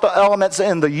hostile elements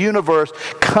in the universe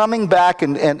coming back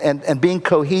and being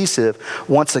cohesive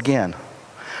once again.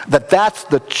 That's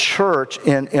the church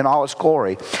in all its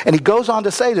glory. And he goes on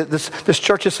to say that this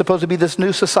church is supposed to be this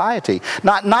new society.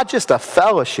 Not just a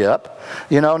fellowship,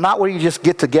 not where you just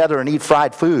get together and eat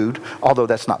fried food, although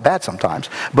that's not bad sometimes.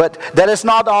 But that is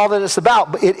not all that it's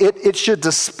about. But it should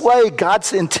display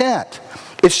God's intent.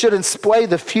 It should display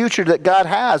the future that God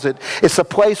has. It's a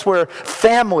place where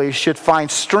families should find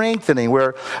strengthening,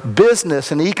 where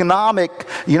business and economic,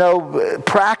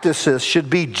 practices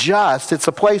should be just. It's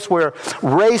a place where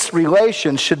race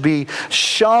relations should be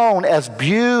shown as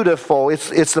beautiful.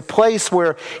 It's a place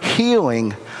where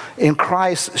healing in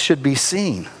Christ should be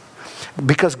seen.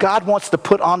 Because God wants to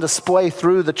put on display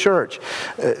through the church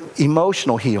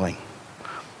emotional healing,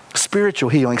 spiritual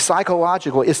healing,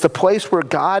 psychological. It's the place where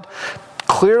God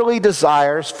clearly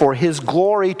desires for his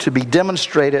glory to be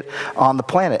demonstrated on the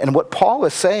planet. And what Paul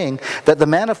is saying, that the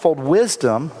manifold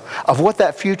wisdom of what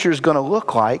that future is going to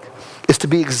look like is to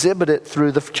be exhibited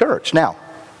through the church. Now,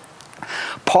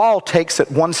 Paul takes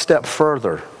it one step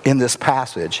further in this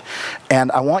passage. And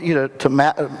I want you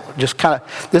to just kind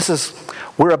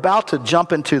of, we're about to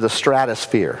jump into the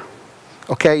stratosphere.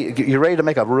 Okay, you're ready to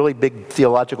make a really big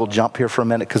theological jump here for a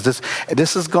minute, because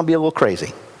this is going to be a little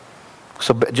crazy.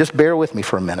 So just bear with me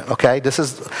for a minute, okay? This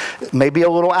is maybe a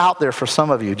little out there for some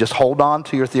of you. Just hold on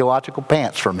to your theological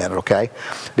pants for a minute, okay?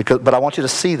 But I want you to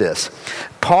see this.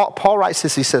 Paul writes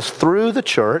this. He says, through the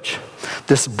church,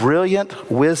 this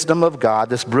brilliant wisdom of God,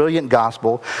 this brilliant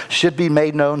gospel, should be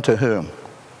made known to whom?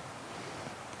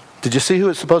 Did you see who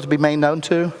it's supposed to be made known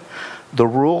to? The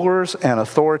rulers and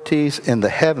authorities in the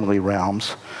heavenly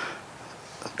realms.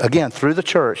 Again, through the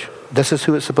church, this is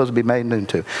who it's supposed to be made known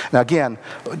to. Now again,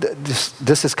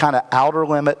 this is kind of outer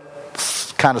limit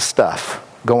kind of stuff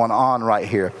going on right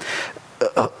here.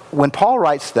 When Paul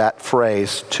writes that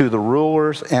phrase, to the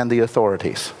rulers and the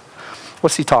authorities,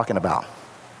 what's he talking about?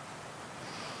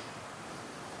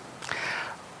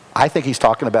 I think he's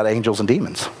talking about angels and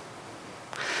demons.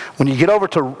 When you get over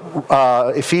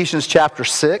to Ephesians chapter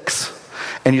 6,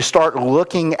 and you start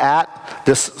looking at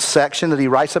this section that he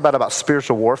writes about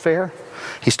spiritual warfare,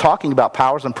 he's talking about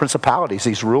powers and principalities,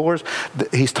 these rulers.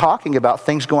 He's talking about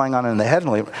things going on in the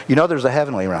heavenly. There's a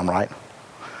heavenly realm, right?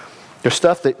 There's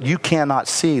stuff that you cannot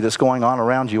see that's going on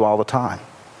around you all the time.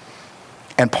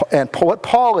 And what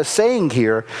Paul is saying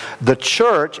here, the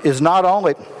church is not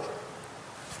only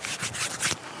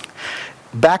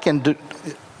back in.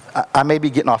 I may be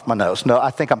getting off my nose. No,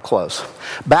 I think I'm close.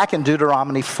 Back in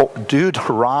Deuteronomy 4,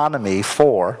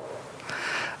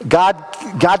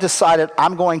 God decided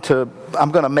I'm going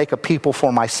to make a people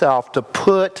for myself to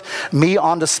put me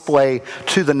on display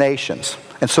to the nations.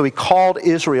 And so he called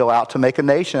Israel out to make a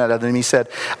nation out of them. He said,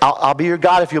 I'll be your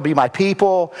God if you'll be my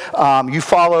people. You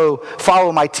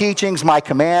follow my teachings, my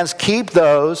commands, keep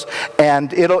those,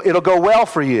 and it'll go well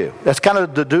for you. That's kind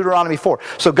of the Deuteronomy 4.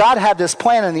 So God had this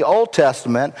plan in the Old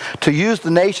Testament to use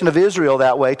the nation of Israel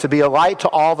that way, to be a light to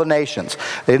all the nations.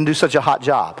 They didn't do such a hot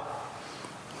job.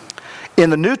 In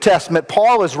the New Testament,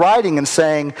 Paul is writing and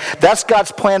saying, that's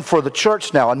God's plan for the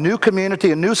church now. A new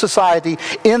community, a new society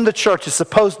in the church is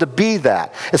supposed to be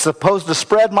that. It's supposed to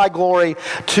spread my glory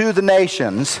to the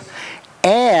nations.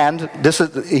 And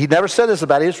he never said this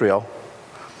about Israel.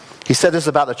 He said this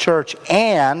about the church.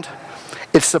 And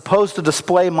it's supposed to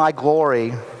display my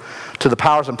glory to the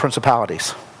powers and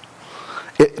principalities.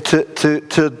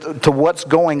 To what's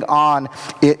going on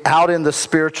out in the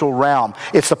spiritual realm.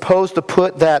 It's supposed to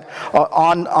put that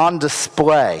on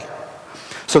display.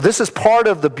 So this is part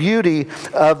of the beauty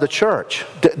of the church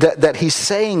that he's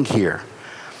saying here.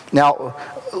 Now,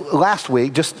 last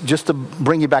week, just to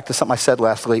bring you back to something I said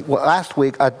last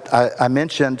week, I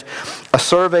mentioned a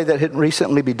survey that had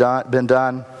recently been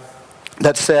done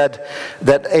that said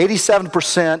that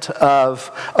 87%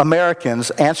 of Americans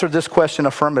answered this question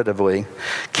affirmatively.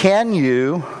 Can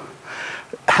you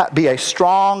be a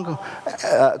strong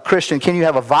Christian? Can you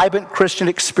have a vibrant Christian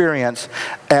experience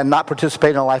and not participate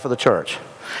in the life of the church?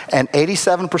 And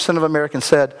 87% of Americans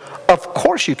said, of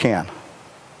course you can.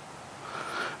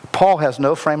 Paul has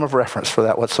no frame of reference for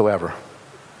that whatsoever.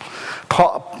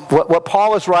 What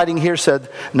Paul is writing here said,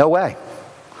 no way.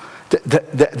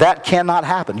 That cannot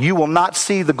happen. You will not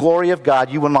see the glory of God.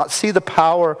 You will not see the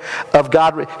power of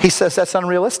God. He says that's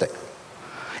unrealistic.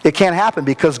 It can't happen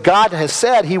because God has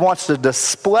said he wants to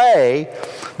display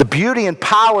the beauty and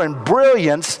power and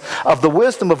brilliance of the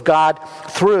wisdom of God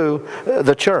through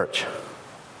the church.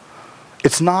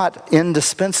 It's not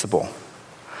indispensable.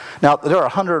 Now, there are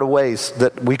 100 ways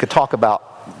that we could talk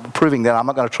about proving that. I'm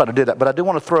not going to try to do that, but I do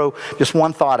want to throw just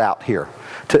one thought out here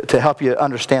to help you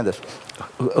understand this.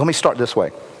 Let me start this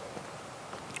way.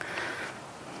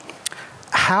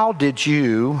 How did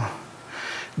you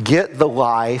get the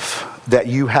life that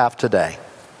you have today?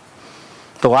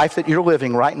 The life that you're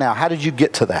living right now, how did you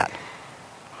get to that?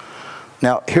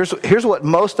 Now, here's what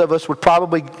most of us would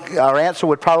probably, our answer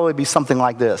would probably be something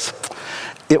like this.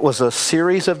 It was a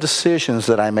series of decisions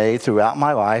that I made throughout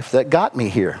my life that got me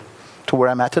here to where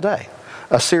I'm at today.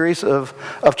 A series of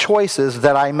choices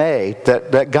that I made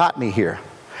that got me here.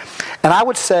 And I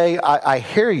would say, I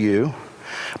hear you,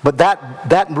 but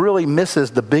that really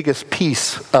misses the biggest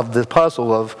piece of the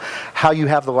puzzle of how you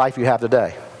have the life you have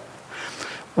today.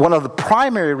 One of the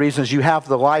primary reasons you have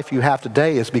the life you have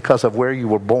today is because of where you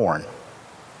were born.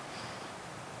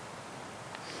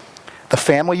 The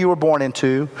family you were born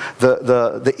into,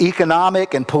 the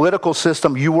economic and political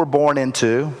system you were born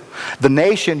into, the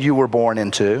nation you were born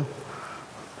into,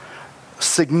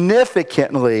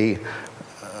 significantly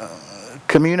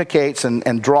communicates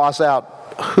and draws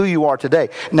out who you are today.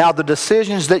 Now, the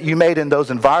decisions that you made in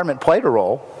those environments played a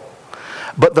role,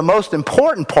 but the most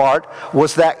important part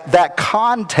was that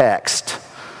context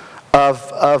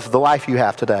of the life you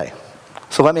have today.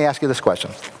 So let me ask you this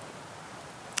question.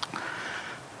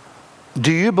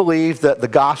 Do you believe that the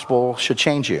gospel should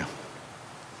change you?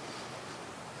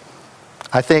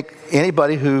 I think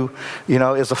anybody who,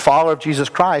 is a follower of Jesus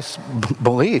Christ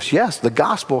believes, yes, the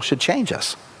gospel should change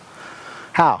us.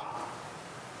 How?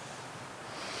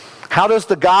 How does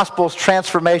the gospel's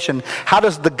transformation, how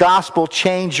does the gospel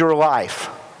change your life?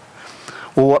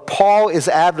 Well, what Paul is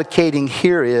advocating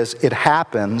here is it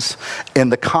happens in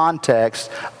the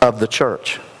context of the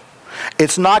church.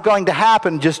 It's not going to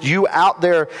happen just you out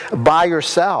there by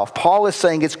yourself. Paul is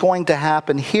saying it's going to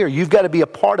happen here. You've got to be a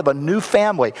part of a new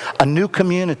family, a new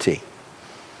community.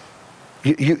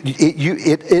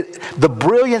 The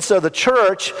brilliance of the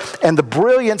church and the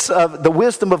brilliance of the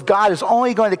wisdom of God is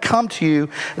only going to come to you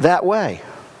that way.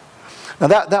 Now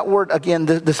that word, again,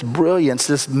 this brilliance,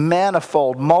 this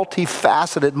manifold,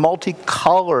 multifaceted,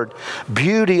 multicolored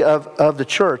beauty of the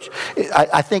church,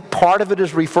 I think part of it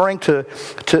is referring to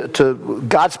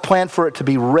God's plan for it to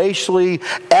be racially,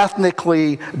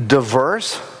 ethnically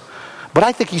diverse. But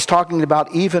I think he's talking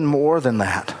about even more than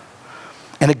that.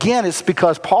 And again, it's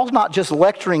because Paul's not just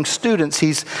lecturing students.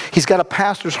 He's got a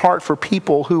pastor's heart for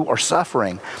people who are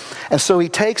suffering. And so he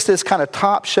takes this kind of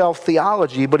top shelf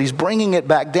theology, but he's bringing it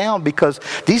back down because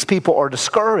these people are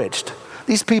discouraged.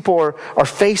 These people are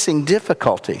facing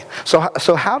difficulty. So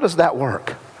how does that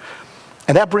work?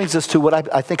 And that brings us to what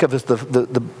I think of as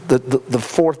the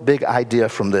fourth big idea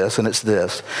from this, and it's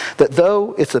this. That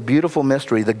though it's a beautiful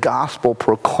mystery, the gospel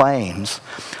proclaims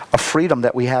a freedom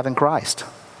that we have in Christ.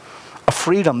 A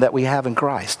freedom that we have in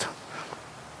Christ.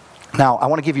 Now, I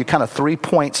want to give you kind of 3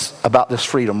 points about this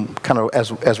freedom, kind of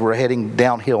as we're heading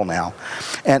downhill now.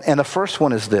 And the first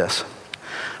one is this.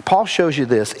 Paul shows you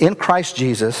this. In Christ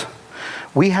Jesus,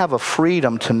 we have a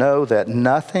freedom to know that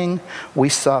nothing we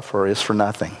suffer is for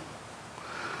nothing.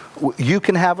 You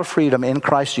can have a freedom in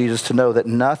Christ Jesus to know that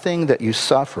nothing that you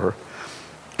suffer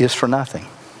is for nothing.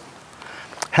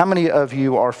 How many of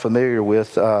you are familiar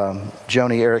with Joni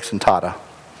Eareckson Tada?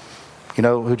 You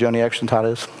know who Joni Eareckson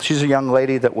Tada is? She's a young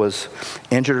lady that was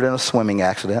injured in a swimming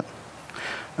accident.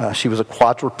 She was a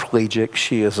quadriplegic.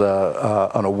 She is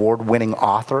an award-winning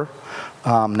author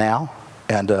now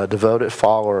and a devoted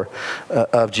follower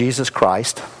of Jesus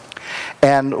Christ.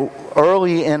 And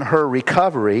early in her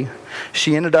recovery,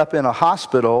 she ended up in a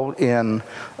hospital in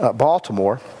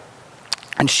Baltimore.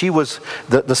 And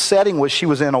the setting was she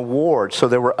was in a ward, so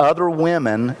there were other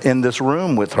women in this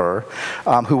room with her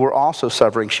who were also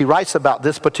suffering. She writes about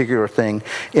this particular thing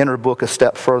in her book a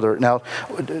step further. Now,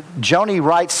 Joni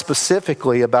writes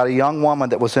specifically about a young woman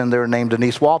that was in there named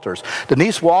Denise Walters.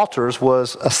 Denise Walters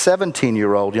was a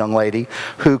 17-year-old young lady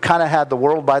who kind of had the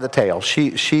world by the tail. She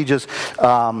was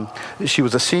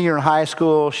a senior in high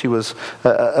school. She was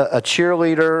a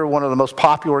cheerleader, one of the most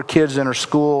popular kids in her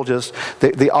school, just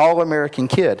the all-American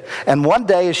kid. And one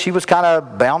day, as she was kind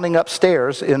of bounding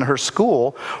upstairs in her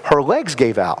school, her legs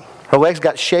gave out. Her legs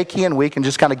got shaky and weak and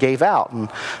just kind of gave out.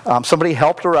 And somebody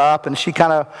helped her up, and she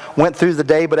kind of went through the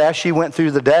day. But as she went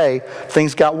through the day,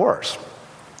 things got worse.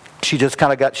 She just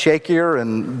kind of got shakier,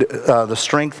 and the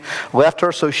strength left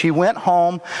her. So she went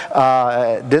home,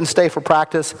 didn't stay for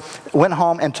practice, went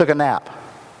home and took a nap.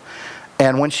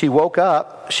 And when she woke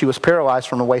up, she was paralyzed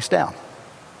from the waist down.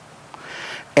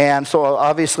 And so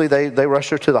obviously they rushed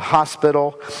her to the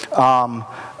hospital.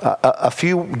 A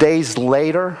few days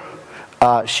later,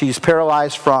 she's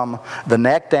paralyzed from the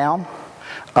neck down.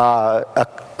 A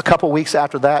couple weeks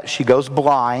after that, she goes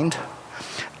blind.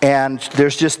 And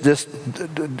there's just this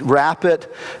rapid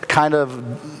kind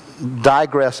of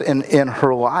digress in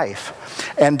her life.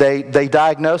 And they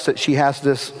diagnose that she has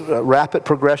this rapid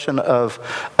progression of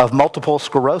multiple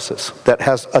sclerosis that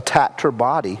has attacked her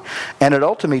body. And it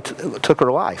ultimately took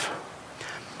her life.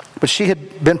 But she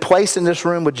had been placed in this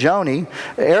room with Joni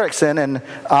Eareckson,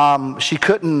 and she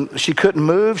couldn't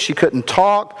move, she couldn't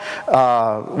talk.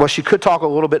 Well, she could talk a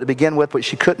little bit to begin with, but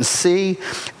she couldn't see.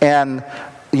 And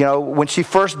when she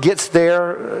first gets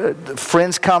there,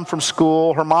 friends come from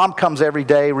school. Her mom comes every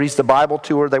day, reads the Bible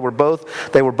to her. They were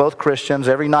both Christians.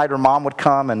 Every night her mom would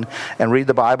come and read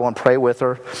the Bible and pray with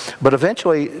her. But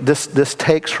eventually this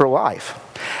takes her life.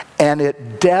 And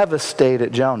it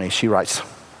devastated Joni, she writes.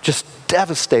 Just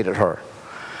devastated her.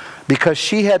 Because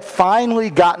she had finally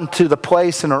gotten to the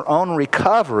place in her own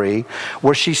recovery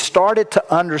where she started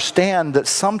to understand that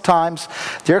sometimes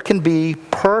there can be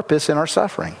purpose in our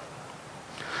suffering.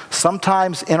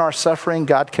 Sometimes in our suffering,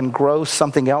 God can grow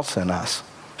something else in us.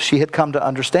 She had come to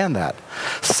understand that.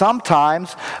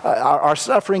 Sometimes our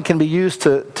suffering can be used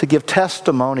to give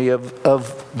testimony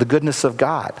of the goodness of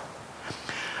God.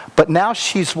 But now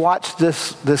she's watched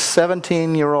this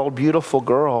 17-year-old beautiful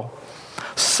girl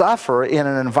suffer in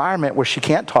an environment where she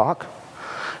can't talk,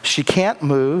 she can't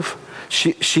move,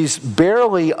 she's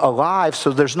barely alive,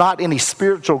 so there's not any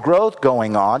spiritual growth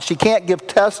going on. She can't give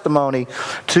testimony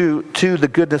to the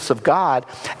goodness of God.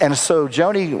 And so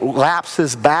Joni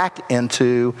lapses back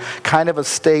into kind of a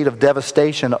state of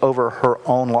devastation over her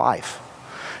own life.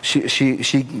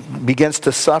 She begins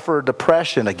to suffer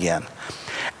depression again.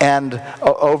 And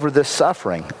over this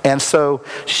suffering. And so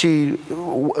she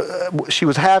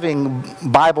was having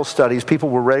Bible studies. People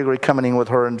were regularly coming in with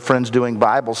her and friends doing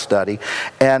Bible study.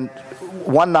 And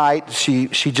one night she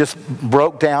just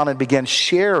broke down and began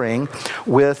sharing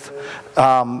with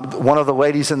one of the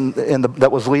ladies that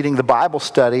was leading the Bible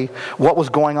study what was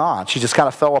going on. She just kind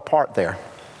of fell apart there.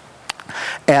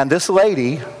 And this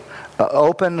lady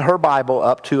opened her Bible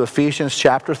up to Ephesians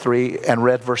chapter 3 and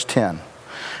read verse 10.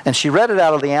 And she read it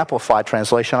out of the Amplified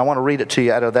translation. I want to read it to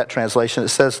you out of that translation. It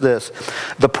says this: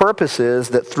 the purpose is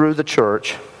that through the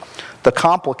church, the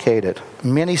complicated,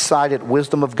 many-sided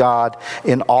wisdom of God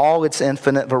in all its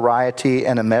infinite variety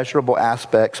and immeasurable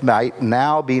aspects might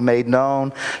now be made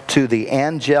known to the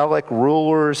angelic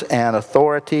rulers and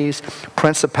authorities,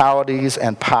 principalities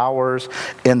and powers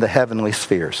in the heavenly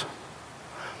spheres.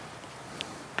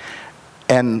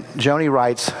 And Joni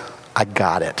writes, I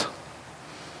got it.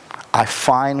 I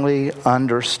finally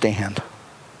understand.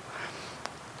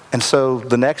 And so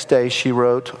the next day she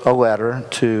wrote a letter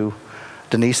to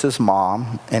Denise's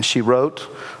mom, and she wrote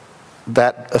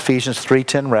that Ephesians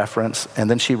 3:10 reference, and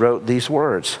then she wrote these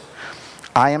words: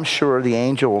 I am sure the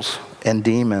angels and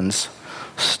demons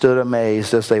stood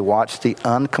amazed as they watched the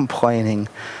uncomplaining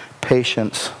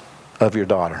patience of your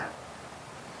daughter.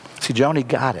 See, Joni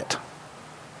got it.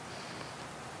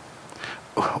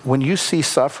 When you see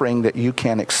suffering that you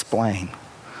can't explain,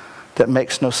 that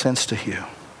makes no sense to you,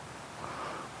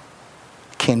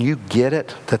 can you get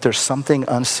it that there's something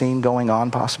unseen going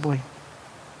on possibly?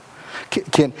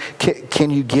 Can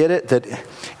you get it that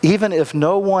even if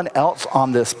no one else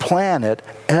on this planet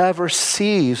ever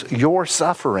sees your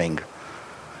suffering,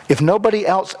 if nobody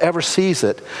else ever sees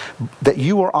it, that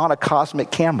you are on a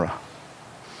cosmic camera?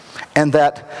 And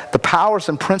that the powers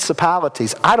and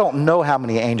principalities, I don't know how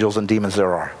many angels and demons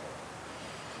there are.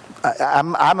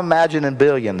 I'm imagining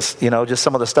billions, just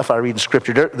some of the stuff I read in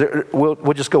Scripture.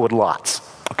 We'll just go with lots.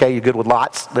 Okay, you good with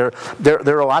lots? There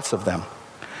are lots of them.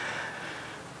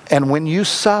 And when you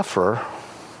suffer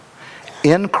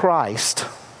in Christ,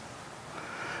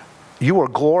 you are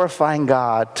glorifying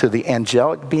God to the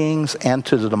angelic beings and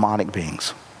to the demonic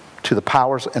beings, to the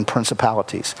powers and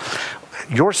principalities.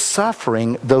 Your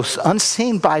suffering, though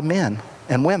unseen by men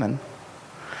and women,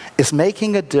 is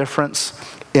making a difference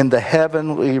in the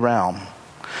heavenly realm.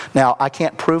 Now, I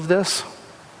can't prove this.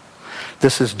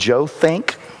 This is Joe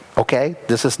think, okay?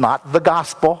 This is not the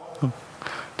gospel.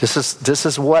 This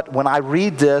is what, when I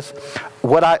read this,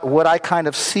 what I kind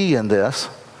of see in this.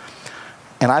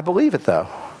 And I believe it, though.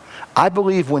 I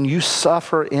believe when you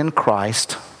suffer in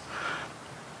Christ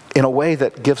in a way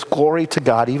that gives glory to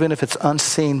God, even if it's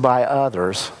unseen by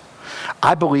others,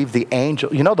 I believe the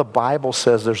angel, you know, the Bible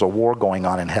says there's a war going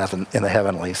on in heaven, in the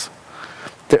heavenlies.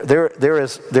 There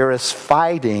is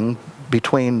fighting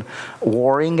between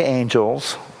warring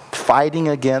angels, fighting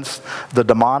against the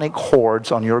demonic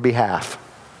hordes on your behalf.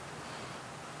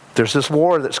 There's this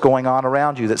war that's going on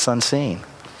around you that's unseen.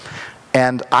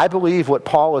 And I believe what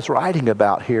Paul is writing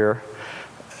about here,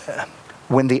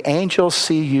 when the angels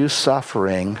see you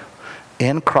suffering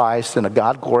in Christ in a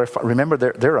God glorified, remember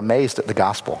they're amazed at the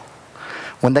gospel.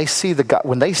 When they see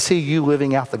you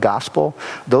living out the gospel,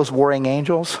 those warring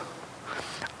angels,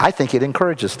 I think it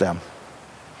encourages them.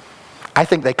 I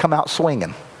think they come out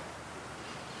swinging.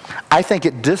 I think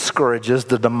it discourages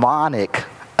the demonic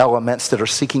elements that are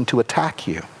seeking to attack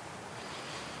you.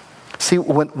 See,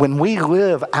 when we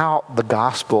live out the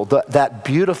gospel, that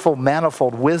beautiful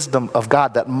manifold wisdom of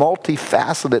God, that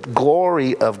multifaceted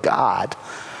glory of God,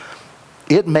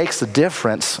 it makes a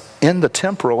difference in the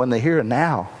temporal, in the here and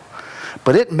now.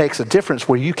 But it makes a difference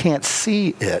where you can't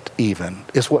see it even,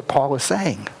 is what Paul is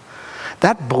saying.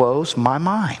 That blows my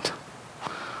mind.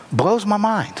 Blows my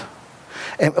mind.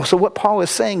 And so what Paul is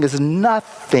saying is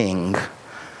nothing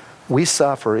we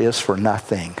suffer is for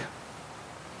nothing.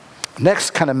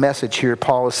 Next kind of message here,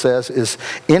 Paul says, is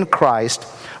in Christ,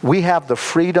 we have the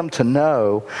freedom to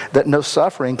know that no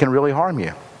suffering can really harm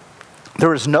you.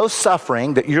 There is no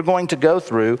suffering that you're going to go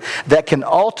through that can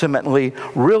ultimately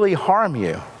really harm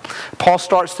you. Paul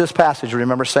starts this passage,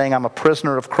 remember, saying, I'm a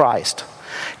prisoner of Christ.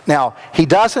 Now, he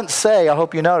doesn't say, I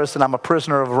hope you notice, that I'm a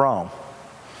prisoner of Rome,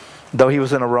 though he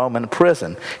was in a Roman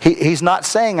prison. He's not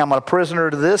saying I'm a prisoner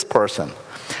to this person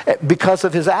because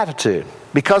of his attitude,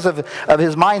 because of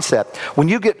his mindset.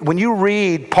 When you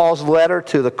read Paul's letter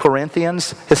to the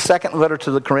Corinthians, his second letter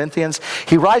to the Corinthians,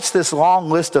 he writes this long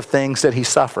list of things that he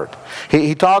suffered.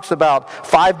 He talks about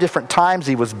 5 different times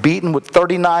he was beaten with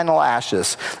 39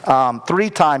 lashes. 3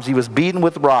 times he was beaten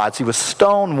with rods. He was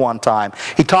stoned 1 time.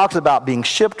 He talks about being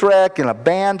shipwrecked and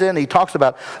abandoned. He talks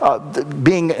about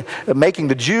making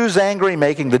the Jews angry,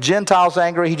 making the Gentiles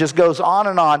angry. He just goes on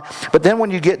and on. But then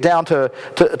when you get down to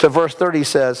verse 30, he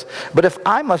says, but if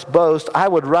I must boast, I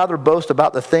would rather boast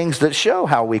about the things that show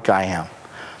how weak I am.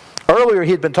 Earlier,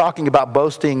 he had been talking about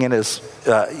boasting in his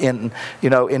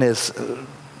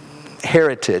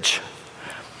heritage.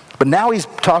 But now he's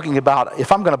talking about,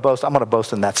 if I'm going to boast, I'm going to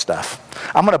boast in that stuff.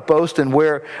 I'm going to boast in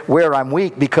where I'm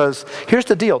weak, because here's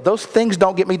the deal. Those things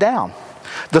don't get me down.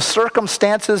 The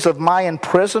circumstances of my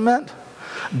imprisonment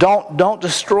don't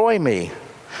destroy me,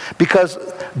 because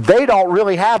they don't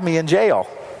really have me in jail.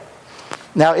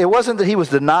 Now, it wasn't that he was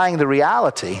denying the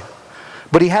reality,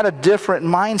 but he had a different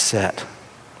mindset.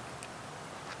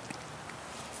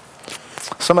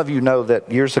 Some of you know that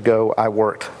years ago I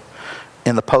worked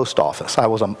in the post office. I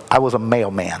was a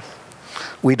mailman.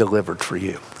 We delivered for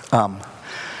you.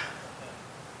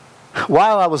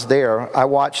 While I was there, I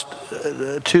watched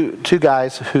two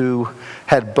guys who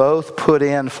had both put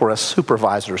in for a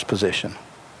supervisor's position.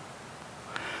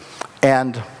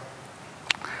 And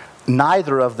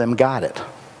neither of them got it.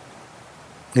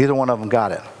 Neither one of them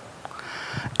got it.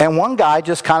 And one guy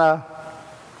just kind of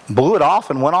blew it off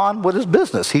and went on with his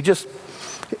business.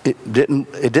 It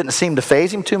didn't seem to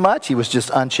faze him too much. He was just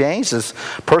unchanged. His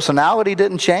personality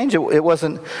didn't change. It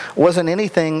wasn't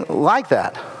anything like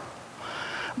that.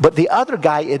 But the other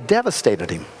guy, it devastated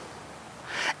him.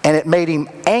 And it made him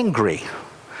angry.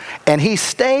 And he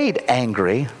stayed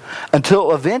angry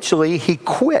until eventually he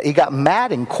quit. He got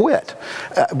mad and quit.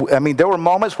 There were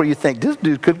moments where you think, this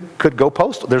dude could go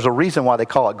postal. There's a reason why they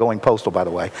call it going postal, by the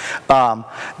way.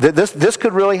 This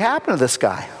could really happen to this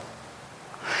guy.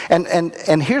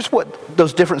 And here's what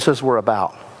those differences were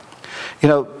about. You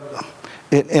know,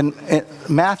 in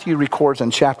Matthew records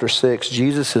in chapter 6,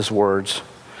 Jesus' words,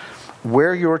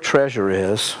 where your treasure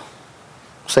is,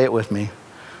 say it with me,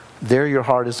 there your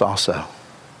heart is also.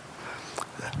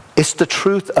 It's the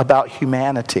truth about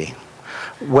humanity,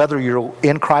 whether you're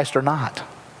in Christ or not.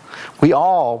 We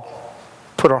all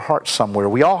put our hearts somewhere.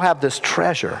 We all have this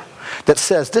treasure. that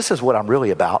says, this is what I'm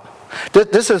really about.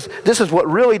 This is what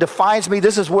really defines me.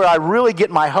 This is where I really get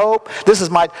my hope.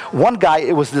 One guy,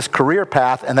 it was this career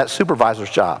path and that supervisor's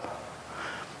job.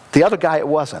 The other guy, it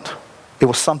wasn't. It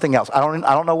was something else. I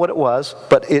don't know what it was,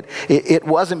 but it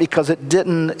wasn't, because it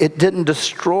didn't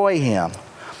destroy him.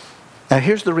 Now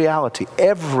here's the reality.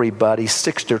 Everybody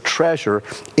sticks their treasure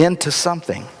into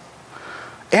something.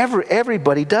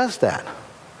 Everybody does that.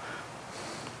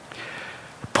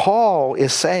 Paul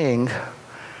is saying,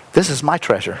 this is my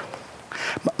treasure.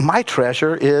 My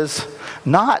treasure is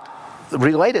not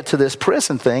related to this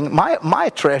prison thing.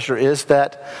 My treasure is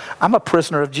that I'm a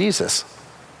prisoner of Jesus.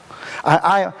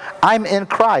 I'm in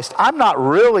Christ. I'm not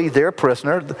really their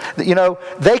prisoner. You know,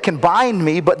 they can bind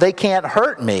me, but they can't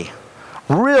hurt me.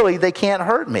 Really, they can't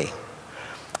hurt me.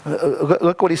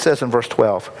 Look what he says in verse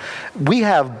 12. We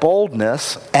have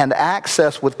boldness and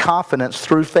access with confidence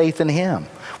through faith in him.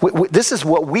 This is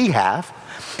what we have.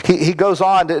 He goes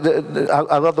on,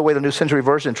 I love the way the New Century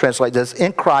Version translates this.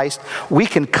 In Christ, we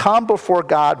can come before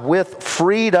God with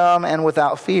freedom and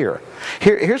without fear.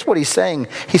 Here's what he's saying.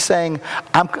 He's saying,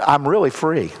 I'm really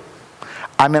free.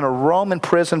 I'm in a Roman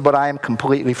prison, but I am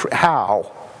completely free.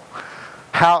 How?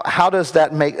 How does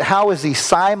that how is he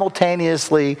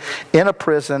simultaneously in a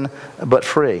prison but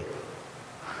free?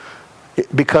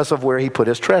 Because of where he put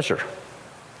his treasure.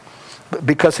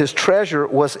 Because his treasure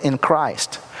was in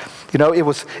Christ. You know, it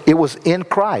was in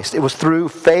Christ. It was through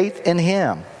faith in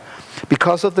him.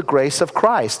 Because of the grace of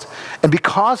Christ. And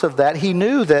because of that, he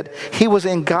knew that he was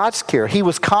in God's care. He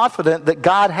was confident that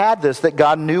God had this, that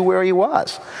God knew where he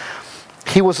was.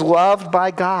 He was loved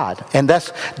by God. And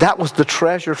that was the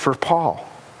treasure for Paul.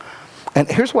 And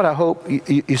here's what I hope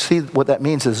you see what that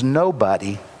means is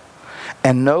nobody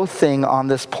and no thing on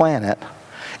this planet,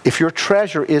 if your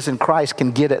treasure is in Christ,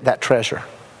 can get at that treasure.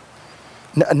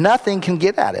 Nothing can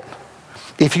get at it.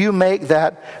 If you make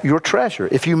that your treasure,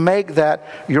 if you make that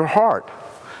your heart,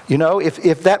 you know,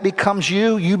 if that becomes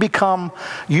you become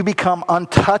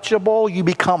untouchable, you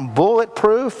become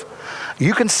bulletproof.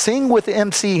 You can sing with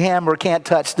MC Hammer, can't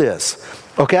touch this,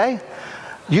 okay?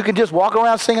 You can just walk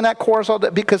around singing that chorus all day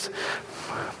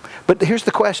but here's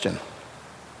the question.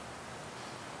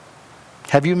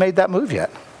 Have you made that move yet?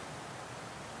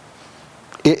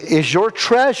 Is your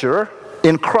treasure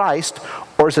in Christ,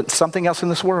 or is it something else in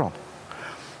this world?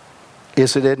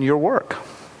 Is it in your work?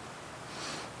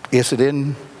 Is it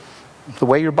in the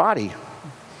way your body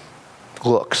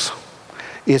looks?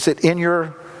 Is it in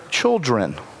your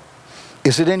children?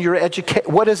 Is it in your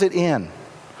education? What is it in?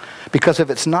 Because if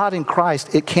it's not in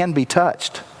Christ, it can be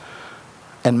touched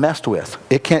and messed with.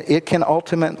 It can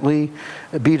ultimately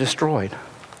be destroyed.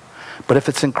 But if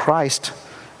it's in Christ,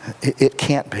 it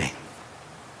can't be.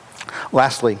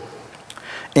 Lastly,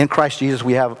 in Christ Jesus,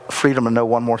 we have freedom to know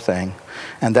one more thing,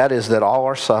 and that is that all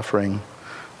our suffering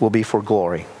will be for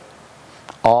glory.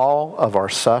 All of our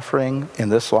suffering in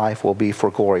this life will be for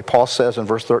glory. Paul says in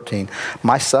verse 13,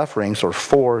 my sufferings are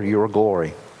for your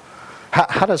glory.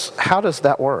 How does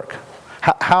that work?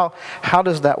 How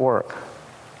does that work?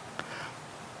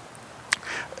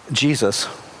 Jesus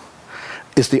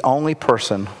is the only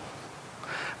person,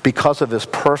 because of his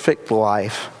perfect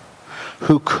life,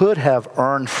 who could have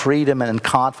earned freedom and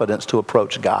confidence to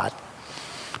approach God,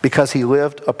 because he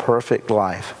lived a perfect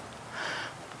life.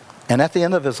 And at the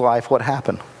end of his life, what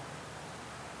happened?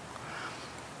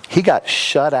 He got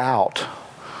shut out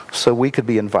so we could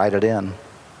be invited in.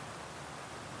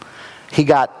 He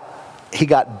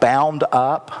got bound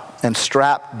up and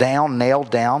strapped down,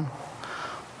 nailed down,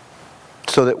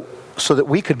 so that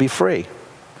we could be free.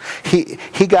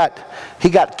 He got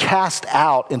cast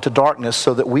out into darkness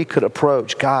so that we could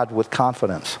approach God with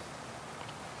confidence.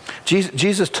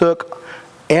 Jesus took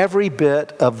every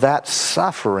bit of that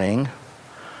suffering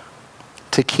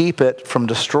to keep it from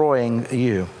destroying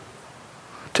you,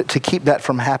 to keep that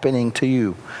from happening to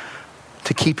you,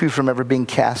 to keep you from ever being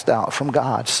cast out from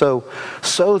God. So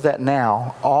that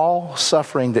now all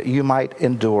suffering that you might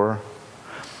endure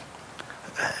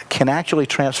can actually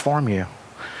transform you.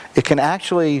 It can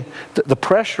actually, the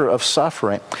pressure of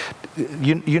suffering,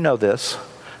 you know this,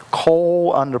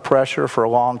 coal under pressure for a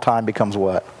long time becomes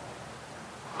what?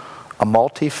 A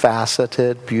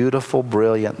multifaceted, beautiful,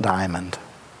 brilliant diamond.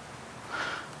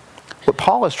 What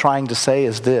Paul is trying to say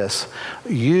is this: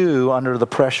 you, under the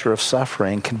pressure of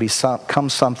suffering, can become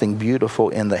something beautiful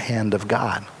in the hand of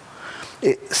God.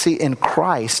 See, in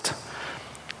Christ,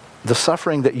 the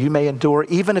suffering that you may endure,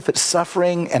 even if it's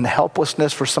suffering and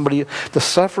helplessness for somebody, the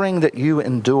suffering that you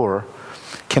endure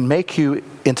can make you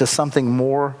into something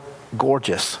more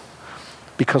gorgeous,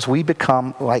 because we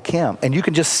become like him. And you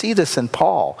can just see this in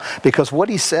Paul, because what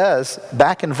he says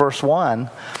back in verse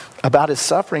 1 about his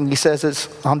suffering, he says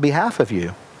it's on behalf of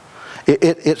you.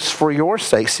 It's for your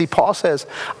sake. See, Paul says,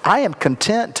 I am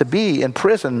content to be in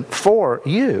prison for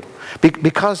you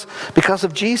because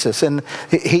of Jesus. And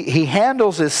he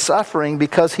handles his suffering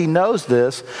because he knows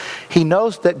this. He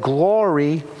knows that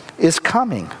glory is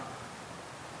coming.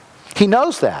 He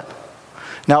knows that.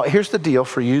 Now, here's the deal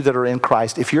for you that are in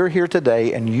Christ. If you're here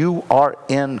today and you are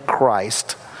in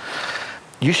Christ,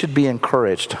 you should be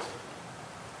encouraged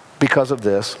because of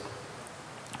this.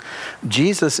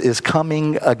 Jesus is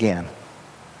coming again.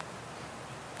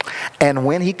 And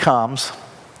when he comes,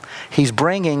 he's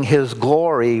bringing his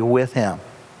glory with him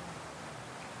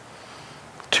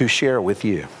to share with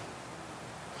you.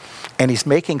 And he's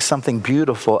making something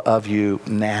beautiful of you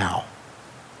now,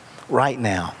 right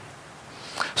now.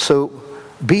 So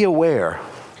be aware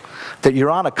that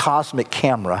you're on a cosmic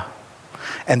camera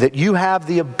and that you have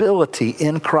the ability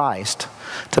in Christ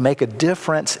to make a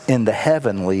difference in the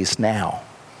heavenlies now.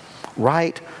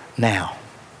 Right now.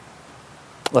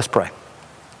 Let's pray.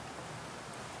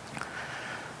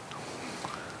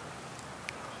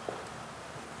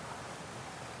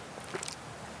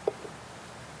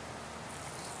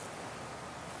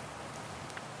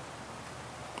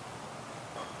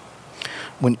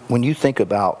 When you think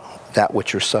about that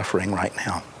which you're suffering right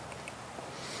now,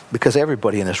 because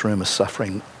everybody in this room is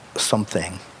suffering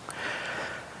something,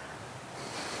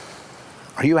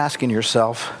 are you asking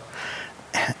yourself,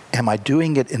 am I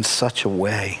doing it in such a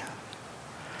way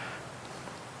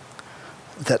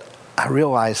that I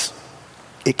realize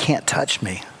it can't touch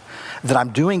me? That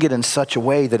I'm doing it in such a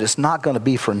way that it's not going to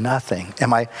be for nothing?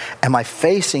 Am I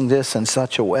facing this in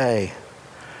such a way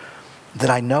that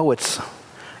I know it's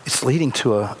leading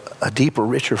to a deeper,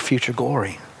 richer future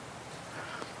glory?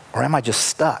 Or am I just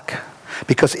stuck?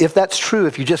 Because if that's true,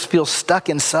 if you just feel stuck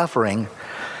in suffering,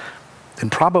 then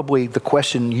probably the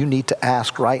question you need to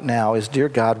ask right now is, dear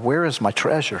God, where is my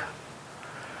treasure?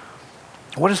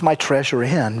 What is my treasure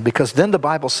in? Because then the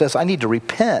Bible says I need to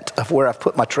repent of where I've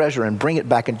put my treasure and bring it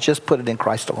back and just put it in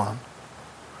Christ alone.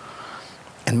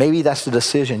 And maybe that's the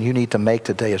decision you need to make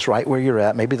today, is right where you're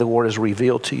at. Maybe the Lord has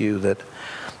revealed to you that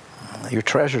your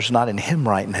treasure's not in him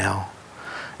right now.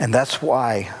 And that's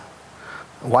why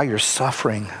you're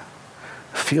suffering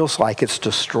feels like it's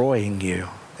destroying you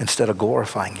instead of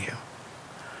glorifying you.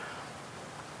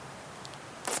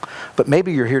 But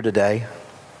maybe you're here today,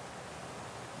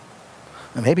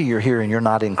 and maybe you're here and you're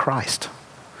not in Christ.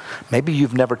 Maybe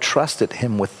you've never trusted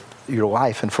him with your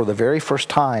life, and for the very first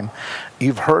time,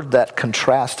 you've heard that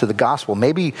contrast to the gospel.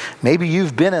 Maybe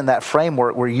you've been in that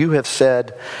framework where you have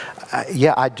said,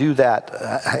 yeah, I do that.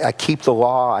 I keep the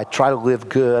law. I try to live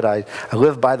good. I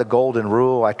live by the golden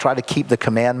rule. I try to keep the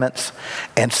commandments.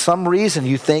 And some reason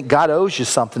you think God owes you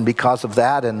something because of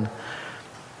that, and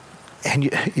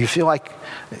you feel like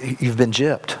you've been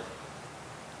gypped.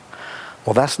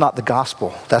 Well, that's not the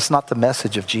gospel. That's not the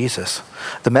message of Jesus.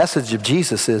 The message of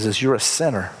Jesus is you're a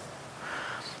sinner.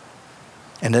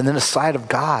 And then in the sight of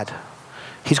God,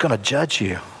 he's going to judge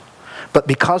you. But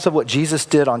because of what Jesus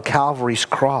did on Calvary's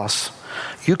cross,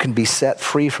 you can be set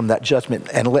free from that judgment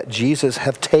and let Jesus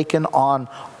have taken on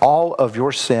all of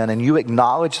your sin. And you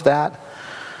acknowledge that,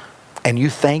 and you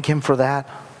thank him for that,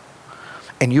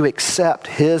 and you accept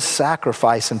his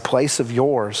sacrifice in place of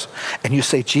yours. And you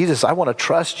say, Jesus, I want to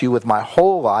trust you with my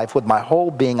whole life, with my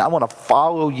whole being. I want to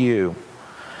follow you.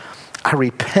 I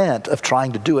repent of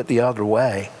trying to do it the other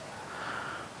way.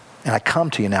 And I come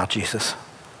to you now, Jesus.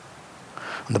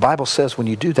 And the Bible says when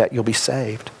you do that, you'll be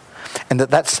saved. And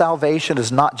that salvation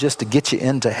is not just to get you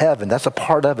into heaven. That's a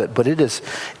part of it. But it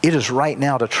is right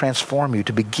now to transform you,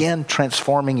 to begin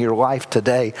transforming your life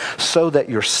today so that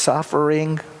your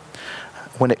suffering,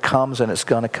 when it comes, and it's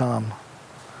going to come,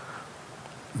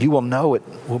 you will know it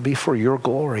will be for your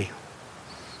glory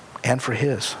and for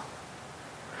his.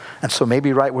 And so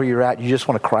maybe right where you're at, you just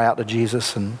want to cry out to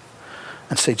Jesus and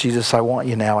say, Jesus, I want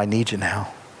you now. I need you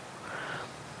now.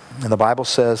 And the Bible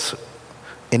says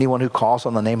anyone who calls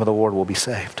on the name of the Lord will be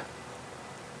saved.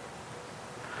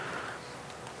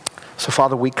 So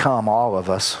Father, we come, all of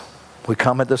us. We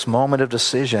come at this moment of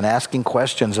decision asking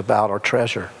questions about our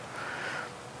treasure.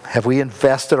 Have we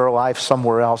invested our life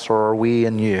somewhere else, or are we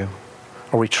in you?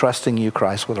 Are we trusting you,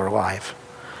 Christ, with our life?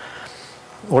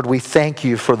 Lord, we thank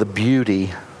you for the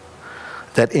beauty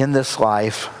that in this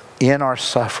life, in our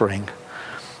suffering,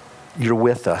 you're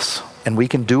with us. And we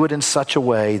can do it in such a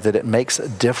way that it makes a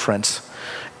difference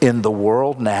in the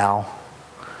world now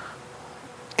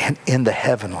and in the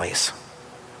heavenlies.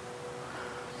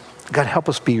 God, help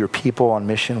us be your people on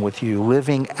mission with you,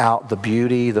 living out the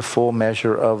beauty, the full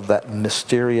measure of that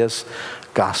mysterious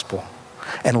gospel.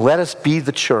 And let us be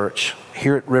the church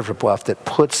here at River Bluff that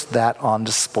puts that on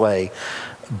display,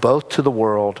 both to the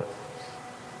world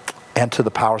and to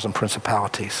the powers and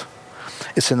principalities.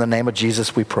 It's in the name of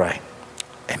Jesus we pray.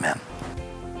 Amen.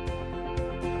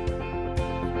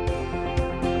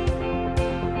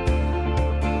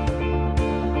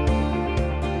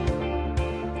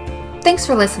 Thanks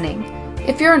for listening.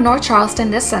 If you're in North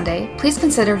Charleston this Sunday, please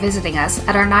consider visiting us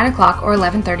at our 9 o'clock or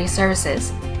 11:30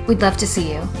 services. We'd love to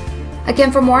see you.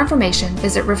 Again, for more information,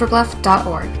 visit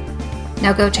riverbluff.org.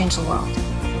 Now go change the world.